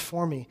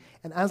transform me.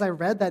 And as I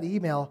read that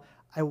email,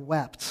 I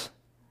wept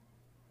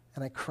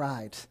and I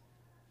cried.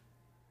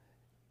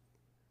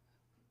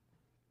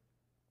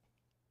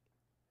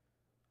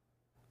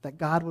 That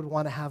God would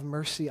want to have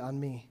mercy on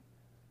me.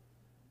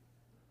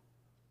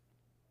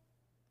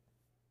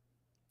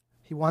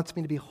 He wants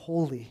me to be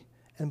holy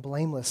and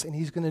blameless, and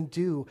he's going to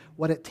do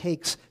what it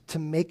takes to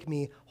make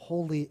me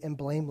holy and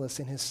blameless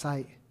in his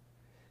sight.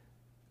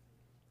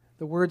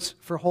 The words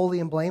for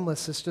holy and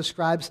blameless, this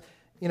describes,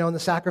 in the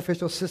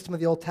sacrificial system of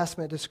the Old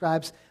Testament, it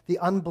describes the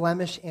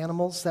unblemished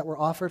animals that were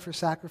offered for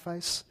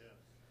sacrifice. Yeah.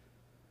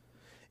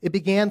 It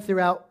began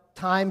throughout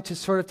time to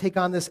sort of take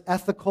on this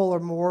ethical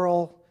or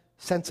moral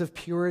sense of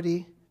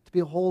purity, to be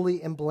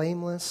holy and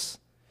blameless.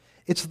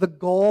 It's the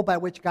goal by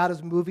which God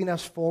is moving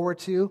us forward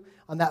to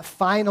on that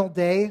final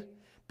day,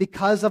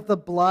 because of the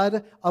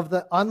blood of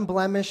the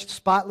unblemished,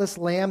 spotless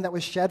lamb that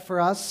was shed for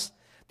us,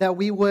 that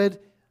we would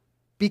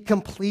be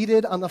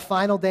completed on the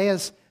final day,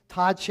 as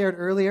Todd shared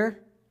earlier.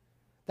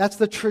 That's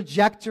the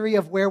trajectory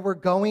of where we're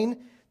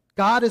going.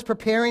 God is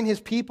preparing his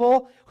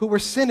people who were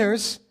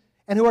sinners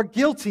and who are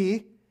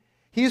guilty.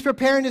 He is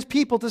preparing his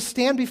people to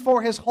stand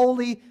before his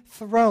holy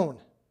throne.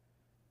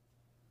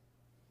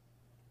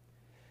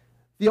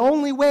 The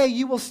only way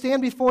you will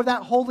stand before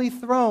that holy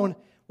throne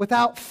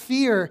without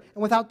fear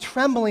and without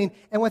trembling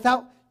and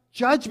without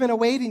judgment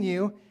awaiting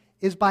you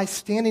is by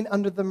standing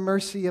under the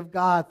mercy of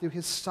God through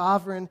his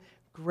sovereign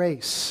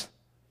grace.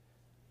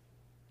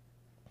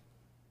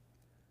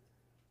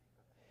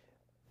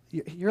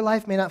 Your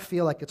life may not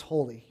feel like it's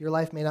holy. Your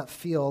life may not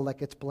feel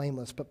like it's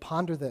blameless, but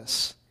ponder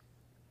this.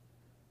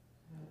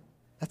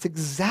 That's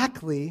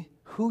exactly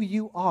who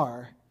you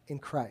are in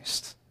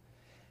Christ.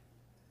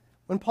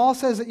 When Paul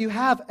says that you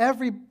have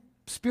every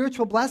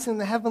spiritual blessing in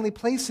the heavenly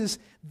places,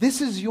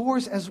 this is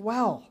yours as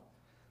well.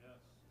 Yes.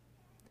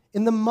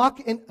 In the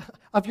muck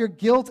of your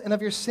guilt and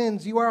of your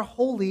sins, you are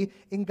holy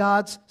in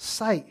God's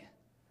sight.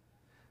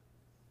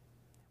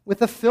 With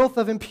the filth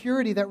of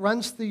impurity that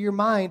runs through your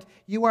mind,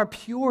 you are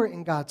pure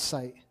in God's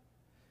sight.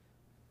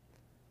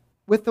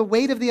 With the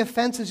weight of the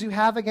offenses you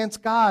have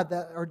against God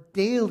that are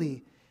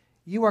daily,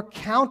 you are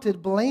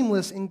counted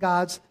blameless in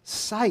God's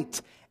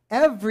sight.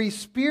 Every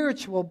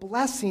spiritual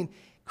blessing,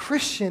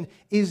 Christian,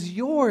 is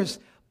yours.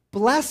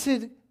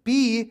 Blessed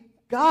be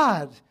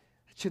God.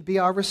 It should be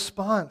our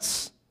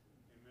response.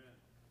 Amen.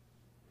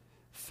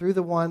 Through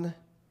the one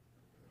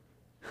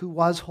who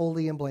was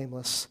holy and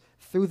blameless,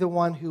 through the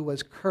one who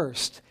was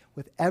cursed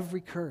with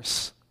every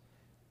curse.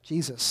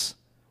 Jesus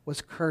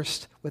was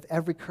cursed with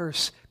every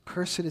curse.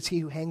 Cursed is he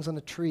who hangs on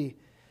the tree,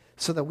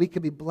 so that we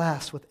could be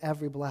blessed with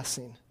every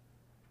blessing.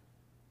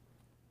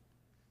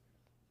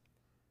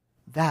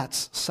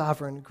 That's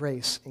sovereign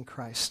grace in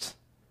Christ.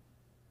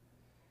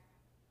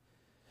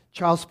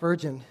 Charles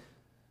Spurgeon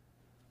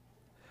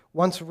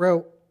once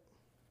wrote,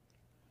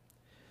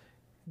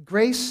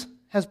 "Grace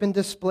has been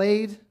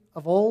displayed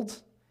of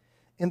old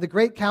in the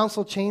great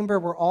council chamber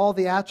where all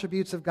the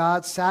attributes of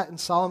God sat in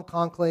solemn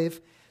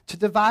conclave to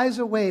devise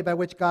a way by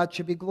which God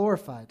should be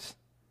glorified.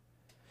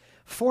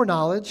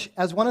 Foreknowledge,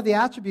 as one of the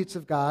attributes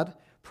of God,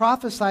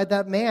 prophesied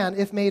that man,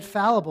 if made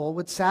fallible,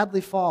 would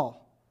sadly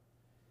fall.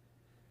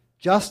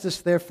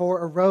 Justice,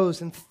 therefore,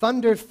 arose and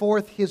thundered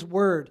forth his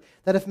word,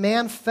 that if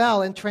man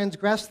fell and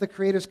transgressed the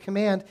Creator's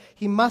command,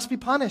 he must be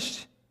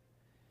punished.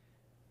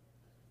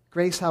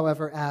 Grace,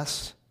 however,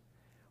 asks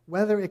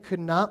whether it could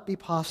not be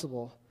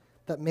possible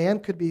that man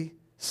could be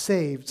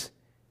saved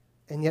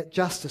and yet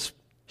justice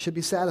should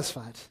be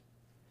satisfied.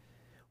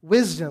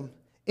 Wisdom,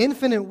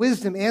 infinite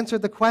wisdom,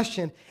 answered the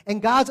question,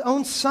 and God's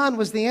own Son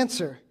was the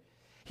answer.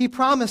 He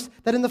promised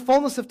that in the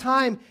fullness of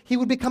time, he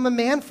would become a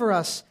man for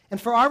us, and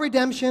for our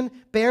redemption,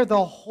 bear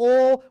the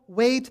whole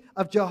weight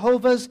of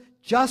Jehovah's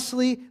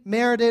justly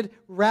merited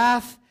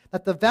wrath,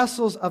 that the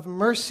vessels of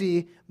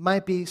mercy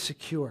might be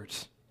secured.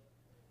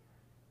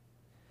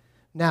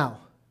 Now,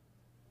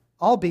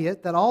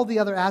 albeit that all the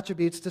other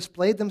attributes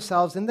displayed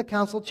themselves in the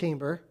council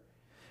chamber,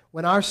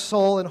 when our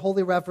soul in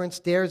holy reverence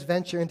dares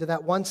venture into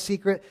that one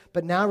secret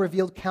but now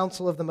revealed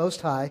counsel of the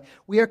Most High,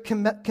 we are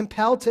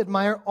compelled to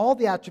admire all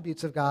the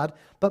attributes of God,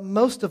 but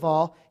most of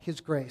all, his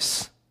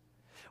grace.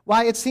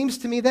 Why, it seems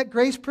to me that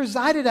grace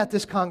presided at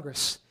this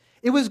Congress.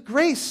 It was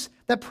grace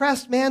that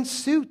pressed man's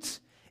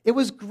suit. It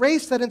was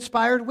grace that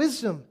inspired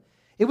wisdom.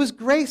 It was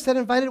grace that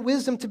invited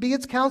wisdom to be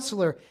its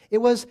counselor. It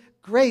was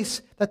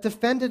grace that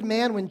defended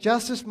man when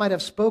justice might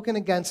have spoken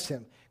against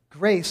him.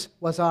 Grace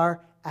was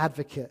our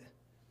advocate.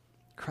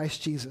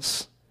 Christ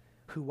Jesus,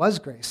 who was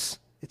grace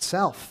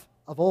itself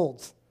of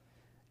old,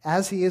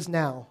 as he is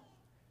now,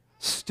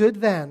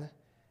 stood then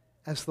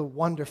as the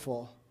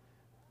wonderful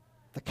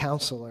the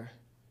counselor.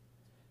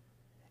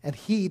 And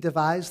he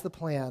devised the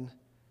plan,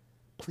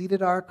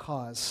 pleaded our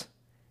cause,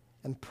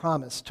 and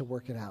promised to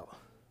work it out.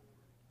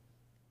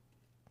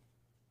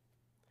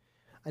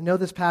 I know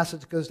this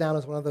passage goes down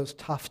as one of those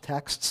tough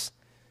texts.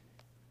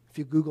 If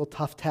you Google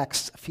tough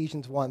texts,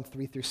 Ephesians 1,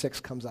 3 through 6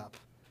 comes up.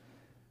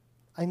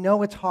 I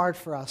know it's hard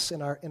for us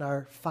in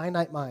our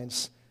finite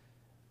minds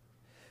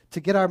to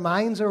get our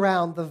minds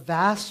around the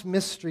vast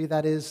mystery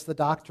that is the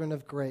doctrine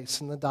of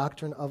grace and the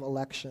doctrine of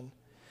election.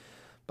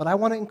 But I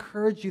want to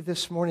encourage you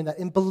this morning that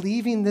in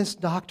believing this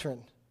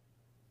doctrine,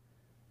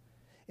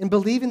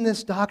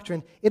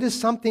 it is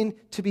something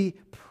to be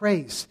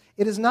praised.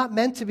 It is not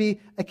meant to be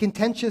a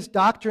contentious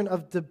doctrine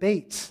of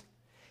debate.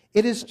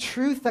 It is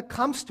truth that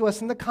comes to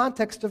us in the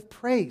context of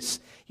praise.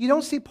 You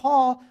don't see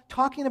Paul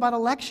talking about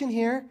election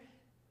here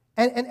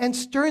and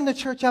stirring the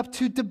church up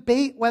to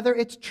debate whether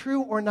it's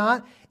true or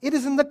not. It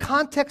is in the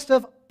context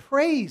of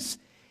praise.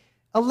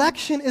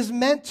 Election is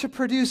meant to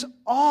produce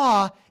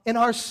awe in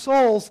our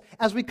souls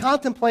as we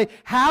contemplate,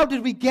 how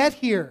did we get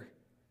here?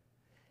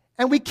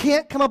 And we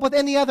can't come up with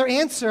any other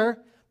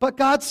answer but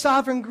God's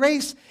sovereign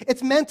grace.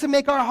 It's meant to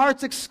make our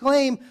hearts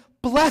exclaim,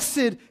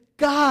 "Blessed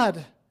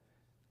God."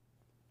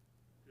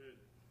 Good.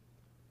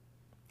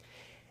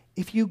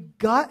 If you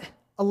got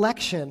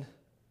election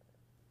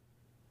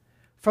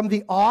from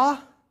the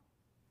awe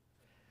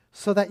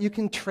so that you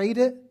can trade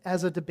it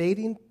as a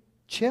debating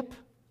chip,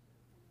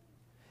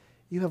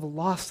 you have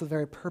lost the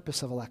very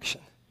purpose of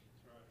election,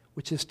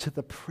 which is to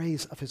the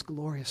praise of His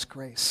glorious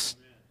grace.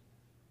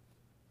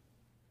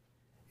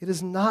 It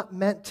is not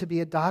meant to be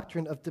a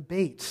doctrine of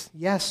debate.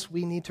 Yes,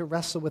 we need to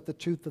wrestle with the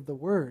truth of the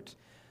Word,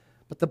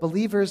 but the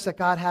believers that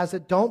God has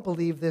that don't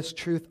believe this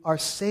truth are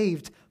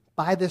saved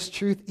by this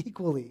truth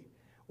equally,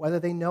 whether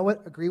they know it,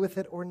 agree with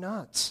it, or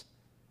not.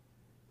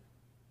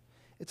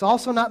 It's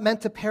also not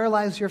meant to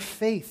paralyze your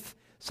faith.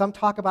 Some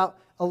talk about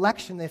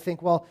election. They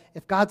think, well,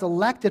 if God's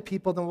elected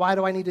people, then why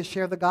do I need to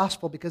share the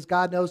gospel? Because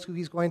God knows who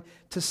He's going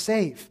to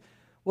save.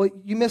 Well,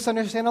 you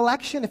misunderstand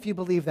election if you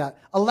believe that.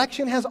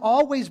 Election has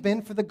always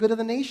been for the good of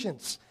the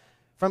nations.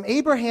 From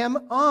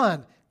Abraham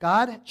on,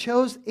 God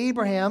chose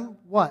Abraham,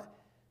 what?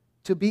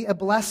 To be a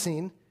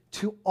blessing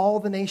to all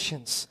the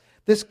nations.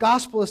 This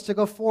gospel is to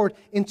go forward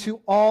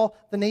into all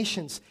the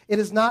nations. It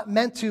is not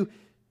meant to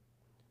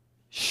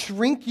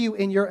shrink you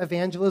in your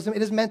evangelism.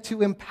 It is meant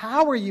to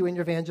empower you in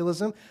your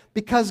evangelism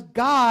because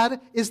God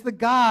is the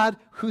God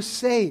who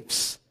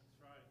saves.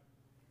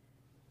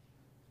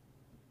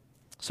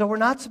 So we're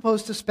not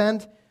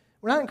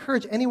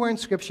encouraged anywhere in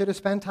Scripture to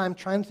spend time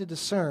trying to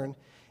discern,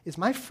 is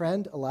my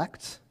friend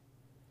elect?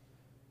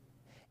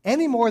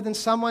 Any more than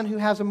someone who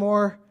has a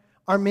more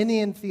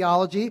Arminian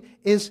theology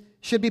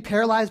should be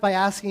paralyzed by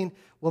asking,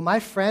 will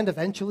my friend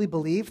eventually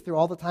believe through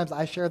all the times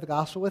I share the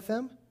gospel with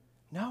him?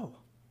 No.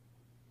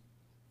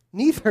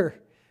 Neither.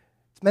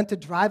 It's meant to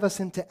drive us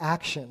into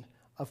action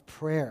of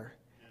prayer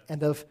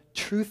and of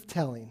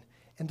truth-telling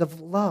and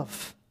of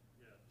love.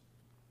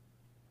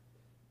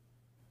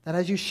 That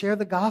as you share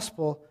the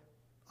gospel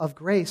of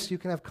grace, you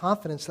can have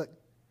confidence that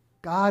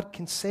God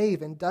can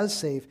save and does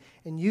save.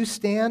 And you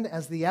stand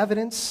as the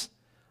evidence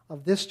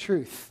of this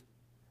truth,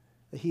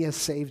 that He has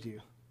saved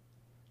you.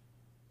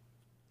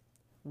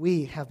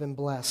 We have been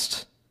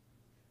blessed.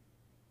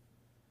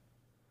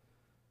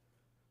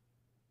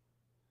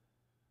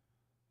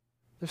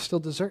 There's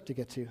still dessert to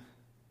get to.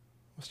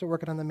 We're still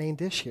working on the main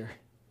dish here.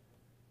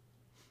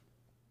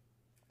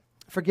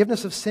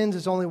 Forgiveness of sins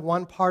is only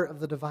one part of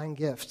the divine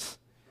gifts.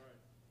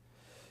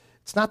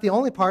 It's not the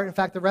only part. In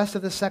fact, the rest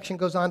of this section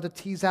goes on to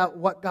tease out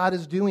what God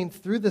is doing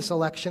through this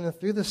election and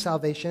through this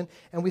salvation.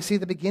 And we see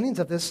the beginnings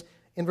of this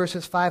in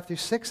verses 5 through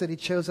 6, that He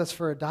chose us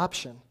for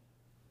adoption.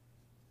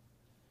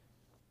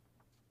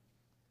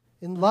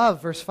 In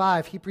love, verse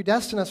 5, He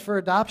predestined us for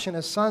adoption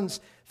as sons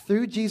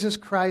through Jesus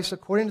Christ,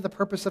 according to the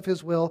purpose of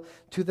His will,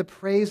 to the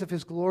praise of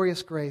His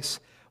glorious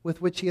grace,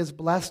 with which He has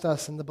blessed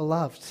us in the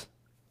beloved.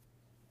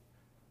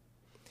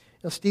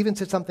 Now, Stephen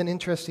said something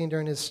interesting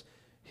during his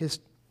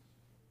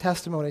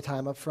testimony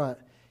time up front.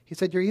 He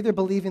said, you're either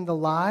believing the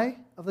lie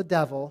of the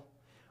devil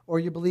or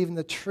you're believing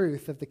the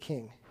truth of the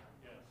King.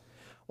 Yes.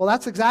 Well,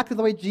 that's exactly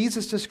the way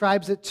Jesus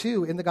describes it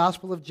too in the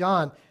Gospel of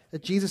John,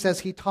 that Jesus, as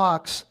He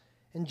talks,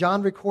 and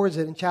John records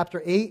it in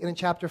chapter 8 and in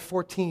chapter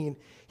 14,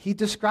 He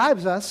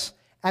describes us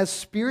as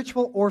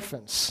spiritual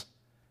orphans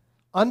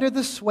under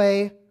the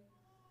sway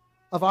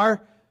of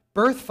our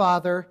birth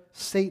father,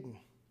 Satan.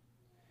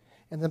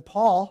 And then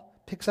Paul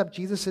picks up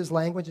Jesus'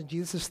 language and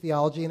Jesus'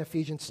 theology in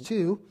Ephesians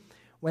 2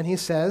 when he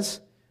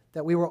says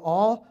that we were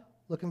all,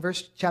 look in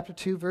chapter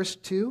 2, verse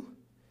 2,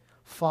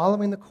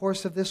 following the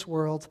course of this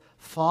world,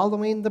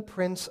 following the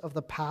prince of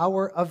the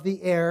power of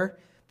the air,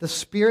 the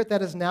spirit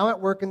that is now at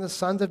work in the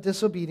sons of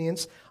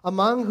disobedience,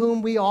 among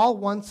whom we all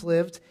once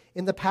lived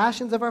in the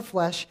passions of our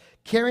flesh,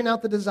 carrying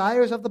out the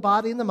desires of the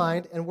body and the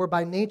mind, and were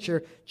by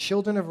nature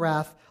children of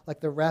wrath like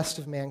the rest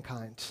of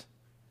mankind.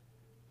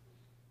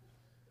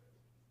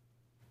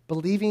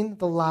 Believing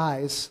the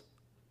lies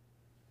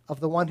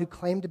of the one who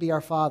claimed to be our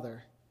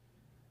Father,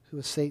 who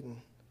is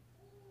Satan.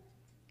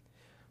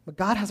 But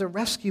God has a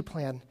rescue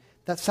plan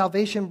that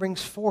salvation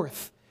brings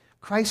forth.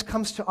 Christ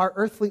comes to our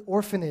earthly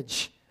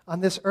orphanage on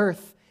this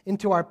earth,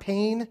 into our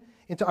pain,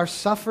 into our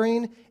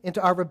suffering,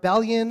 into our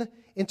rebellion,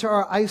 into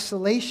our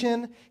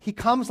isolation. He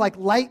comes like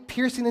light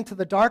piercing into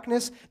the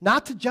darkness,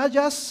 not to judge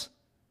us,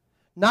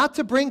 not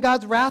to bring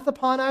God's wrath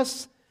upon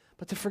us,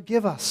 but to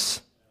forgive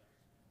us,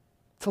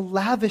 to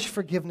lavish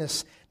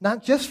forgiveness,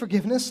 not just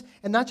forgiveness,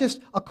 and not just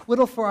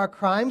acquittal for our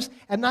crimes,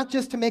 and not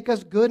just to make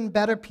us good and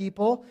better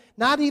people,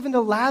 not even to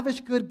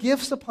lavish good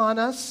gifts upon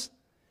us.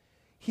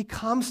 He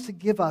comes to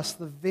give us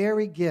the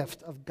very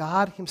gift of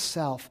God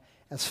himself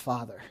as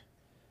Father,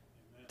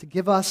 to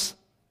give us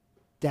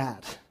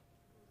Dad,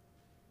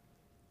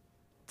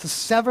 to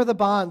sever the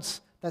bonds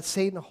that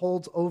Satan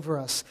holds over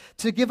us,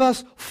 to give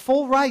us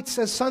full rights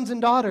as sons and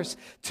daughters,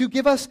 to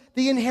give us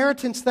the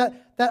inheritance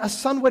that a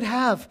son would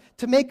have,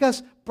 to make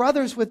us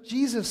brothers with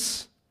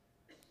Jesus,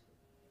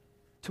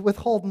 to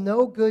withhold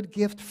no good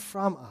gift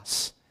from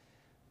us.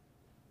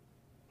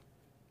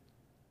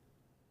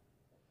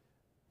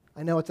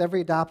 I know it's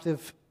every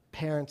adoptive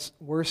parent's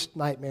worst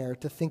nightmare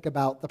to think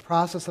about the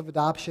process of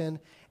adoption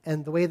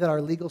and the way that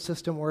our legal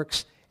system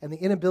works and the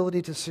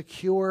inability to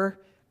secure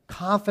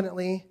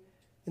confidently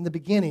in the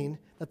beginning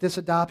that this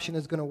adoption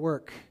is going to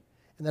work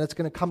and that it's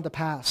going to come to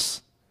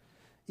pass.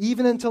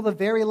 Even until the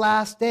very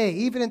last day,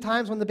 even in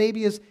times when the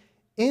baby is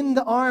in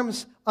the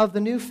arms of the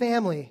new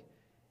family,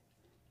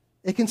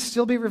 it can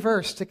still be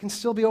reversed. It can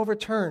still be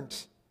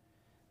overturned.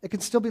 It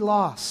can still be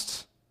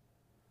lost.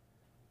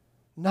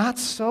 Not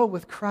so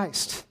with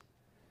Christ.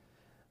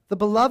 The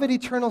beloved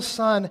eternal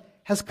Son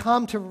has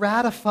come to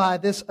ratify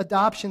this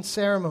adoption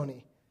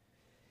ceremony.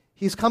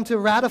 He's come to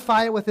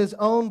ratify it with his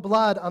own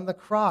blood on the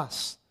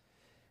cross.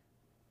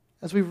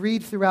 As we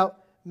read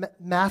throughout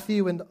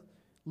Matthew and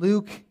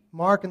Luke,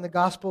 Mark, and the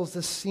Gospels,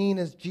 this scene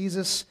as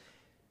Jesus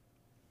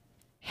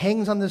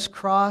hangs on this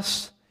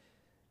cross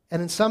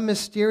and in some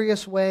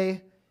mysterious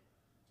way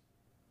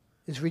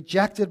is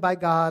rejected by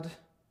God,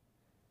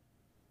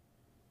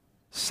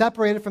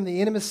 separated from the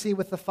intimacy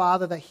with the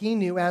Father that he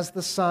knew as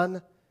the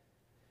Son,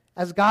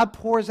 as God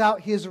pours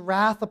out his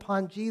wrath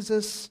upon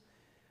Jesus,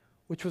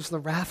 which was the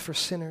wrath for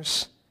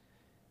sinners.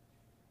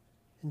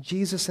 And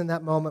Jesus in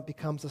that moment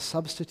becomes a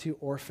substitute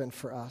orphan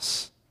for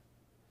us.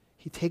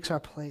 He takes our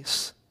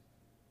place.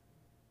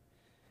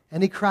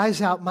 And he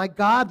cries out, my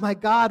God,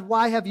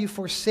 why have you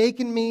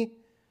forsaken me?"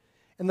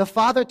 And the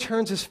Father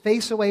turns his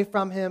face away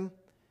from him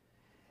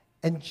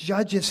and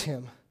judges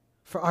him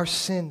for our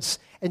sins.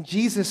 And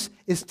Jesus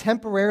is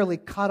temporarily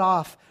cut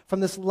off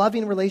from this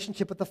loving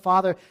relationship with the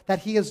Father that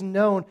he has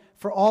known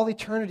for all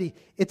eternity.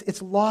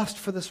 It's lost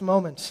for this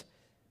moment.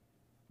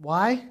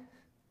 Why?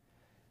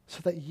 So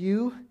that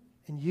you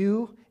and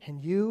you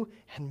and you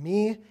and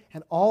me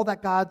and all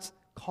that God's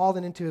called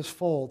into his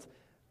fold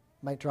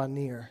might draw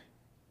near.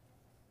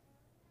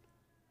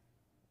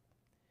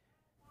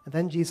 And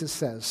then Jesus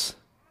says,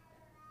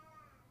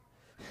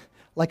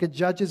 like a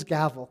judge's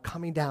gavel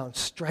coming down,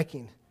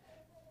 striking,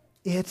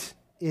 "It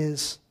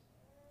is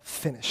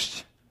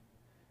finished."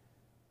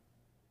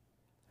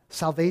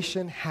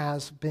 Salvation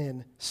has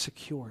been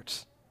secured.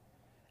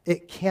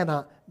 It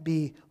cannot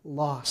be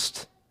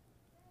lost.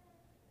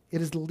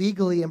 It is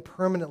legally and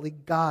permanently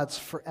God's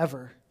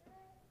forever.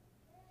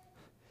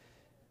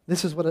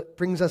 This is what it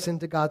brings us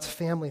into God's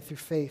family through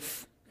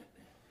faith.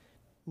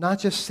 Not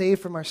just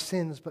saved from our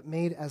sins, but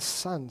made as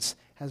sons,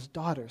 as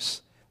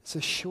daughters. This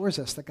assures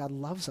us that God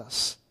loves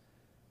us.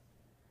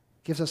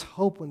 Gives us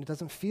hope when it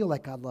doesn't feel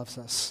like God loves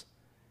us.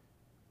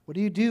 What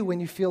do you do when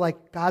you feel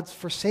like God's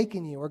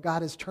forsaken you or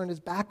God has turned his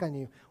back on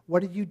you?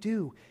 What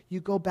do? You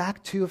go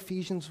back to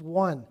Ephesians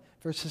 1,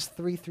 verses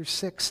 3 through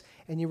 6,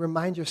 and you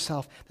remind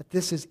yourself that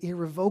this is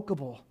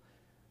irrevocable,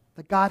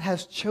 that God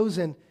has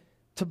chosen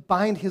to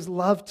bind his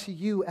love to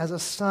you as a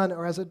son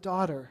or as a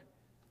daughter.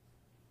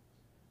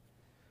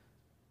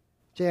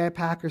 J.I.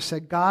 Packer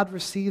said, "God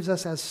receives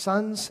us as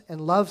sons and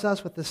loves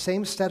us with the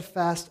same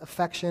steadfast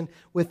affection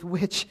with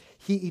which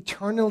he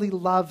eternally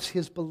loves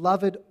his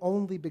beloved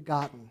only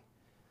begotten."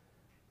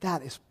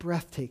 That is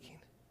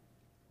breathtaking.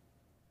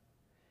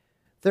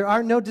 There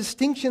are no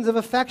distinctions of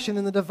affection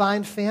in the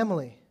divine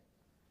family.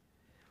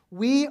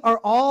 We are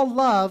all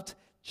loved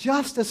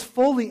just as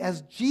fully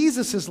as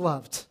Jesus is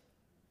loved.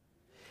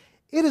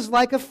 It is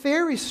like a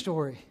fairy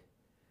story.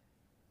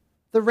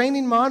 The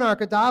reigning monarch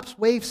adopts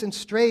waifs and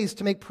strays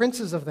to make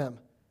princes of them.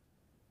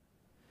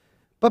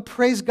 But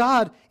praise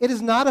God, it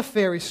is not a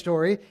fairy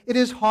story. It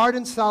is hard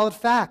and solid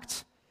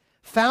fact,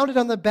 founded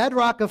on the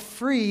bedrock of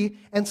free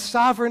and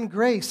sovereign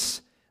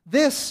grace.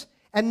 This,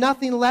 and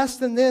nothing less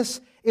than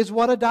this, is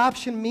what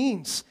adoption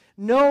means.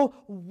 No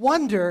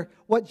wonder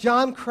what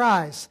John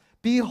cries,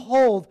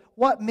 "Behold,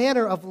 what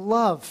manner of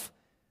love."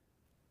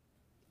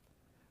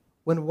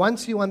 When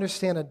once you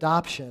understand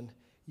adoption,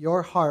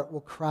 your heart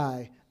will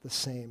cry the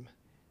same.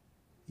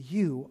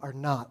 You are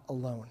not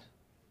alone.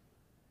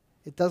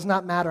 It does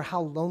not matter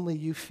how lonely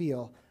you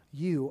feel,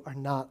 you are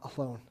not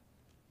alone.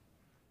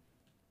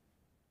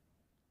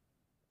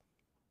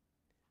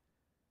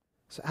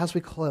 So as we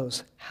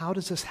close, how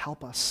does this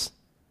help us?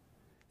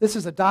 This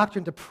is a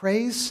doctrine to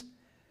praise.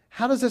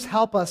 How does this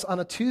help us on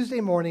a Tuesday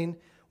morning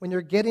when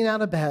you're getting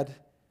out of bed?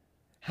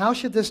 How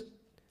should this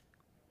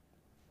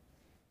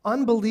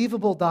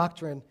unbelievable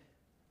doctrine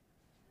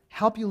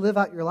help you live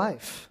out your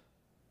life?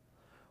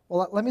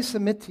 Well, let me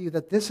submit to you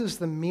that this is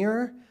the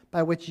mirror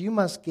by which you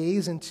must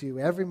gaze into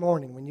every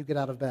morning when you get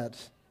out of bed.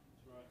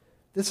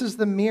 This is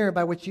the mirror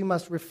by which you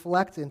must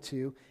reflect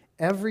into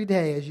every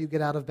day as you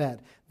get out of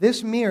bed.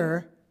 This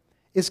mirror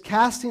is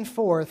casting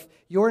forth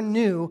your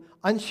new,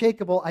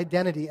 unshakable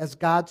identity as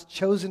God's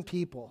chosen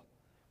people.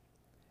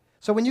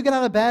 So when you get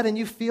out of bed and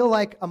you feel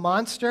like a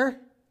monster,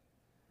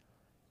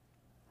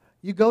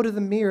 you go to the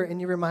mirror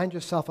and you remind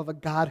yourself of a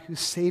God whose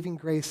saving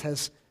grace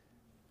has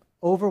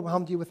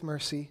overwhelmed you with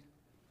mercy,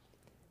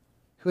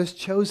 who has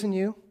chosen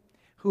you,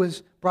 who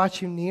has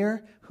brought you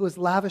near, who has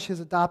lavished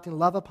his adopting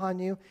love upon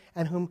you,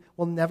 and whom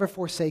will never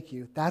forsake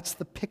you. That's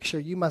the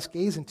picture you must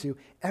gaze into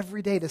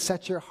every day to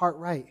set your heart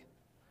right.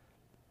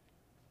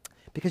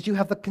 Because you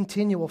have the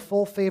continual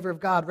full favor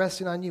of God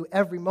resting on you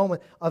every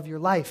moment of your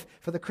life.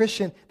 For the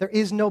Christian, there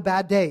is no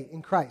bad day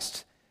in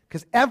Christ.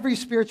 Because every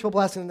spiritual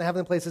blessing in the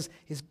heavenly places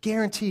is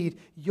guaranteed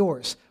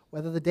yours,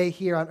 whether the day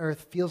here on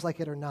earth feels like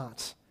it or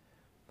not.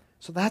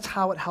 So that's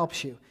how it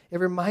helps you.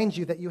 It reminds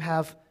you that you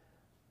have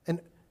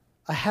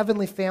a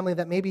heavenly family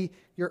that maybe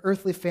your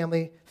earthly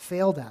family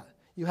failed at.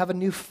 You have a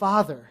new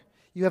father.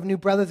 You have new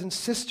brothers and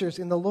sisters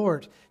in the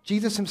Lord.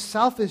 Jesus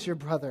himself is your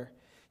brother.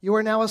 You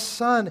are now a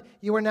son.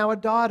 You are now a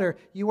daughter.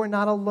 You are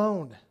not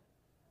alone.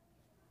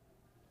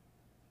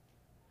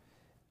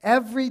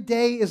 Every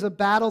day is a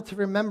battle to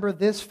remember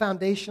this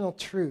foundational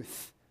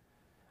truth.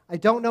 I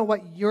don't know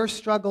what your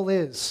struggle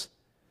is,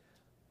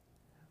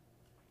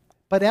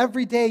 but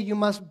every day you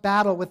must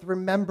battle with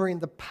remembering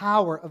the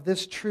power of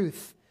this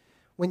truth.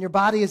 When your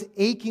body is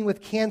aching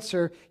with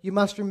cancer, you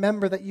must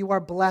remember that you are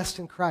blessed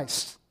in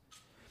Christ.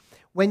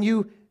 When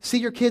you see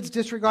your kids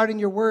disregarding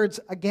your words,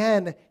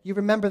 again, you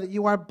remember that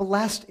you are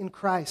blessed in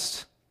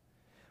Christ.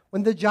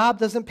 When the job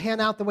doesn't pan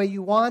out the way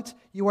you want,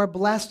 you are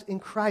blessed in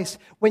Christ.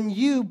 When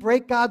you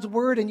break God's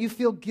word and you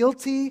feel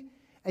guilty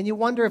and you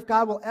wonder if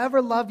God will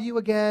ever love you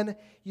again,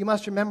 you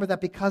must remember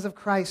that because of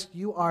Christ,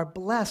 you are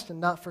blessed and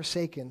not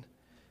forsaken.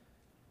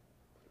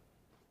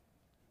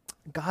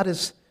 God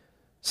is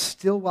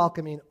still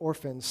welcoming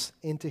orphans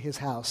into his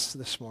house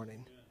this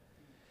morning.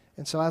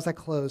 And so as I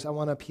close, I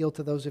want to appeal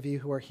to those of you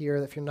who are here.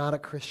 If you're not a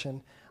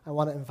Christian, I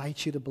want to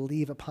invite you to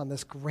believe upon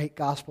this great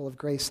gospel of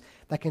grace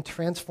that can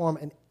transform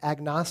an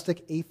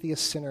agnostic,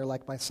 atheist sinner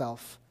like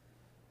myself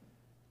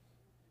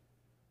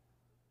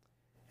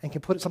and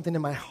can put something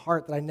in my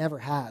heart that I never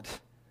had,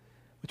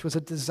 which was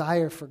a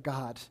desire for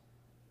God.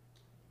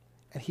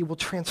 And he will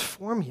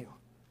transform you.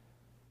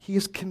 He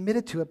is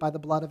committed to it by the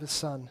blood of his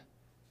Son.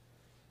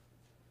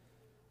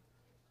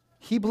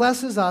 He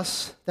blesses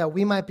us that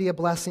we might be a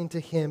blessing to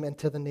him and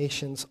to the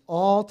nations,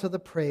 all to the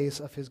praise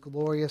of his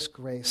glorious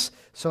grace.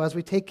 So as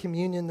we take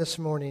communion this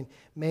morning,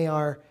 may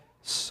our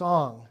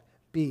song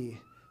be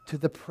to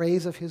the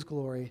praise of his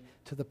glory,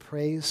 to the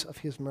praise of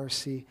his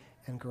mercy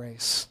and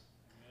grace.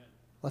 Amen.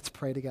 Let's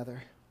pray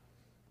together.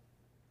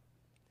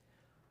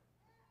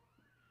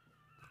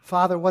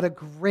 Father, what a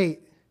great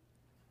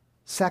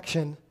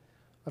section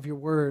of your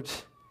word.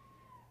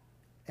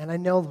 And I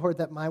know, Lord,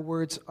 that my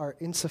words are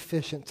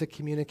insufficient to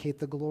communicate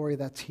the glory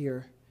that's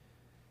here.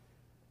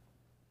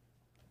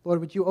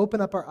 Lord, would you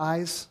open up our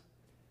eyes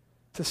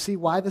to see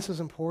why this is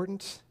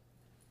important?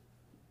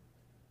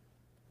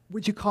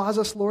 Would you cause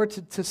us, Lord,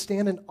 to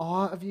stand in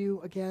awe of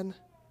you again?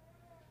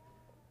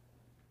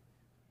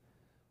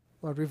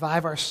 Lord,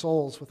 revive our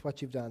souls with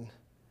what you've done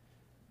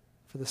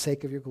for the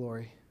sake of your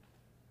glory.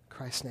 In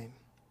Christ's name,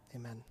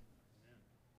 amen.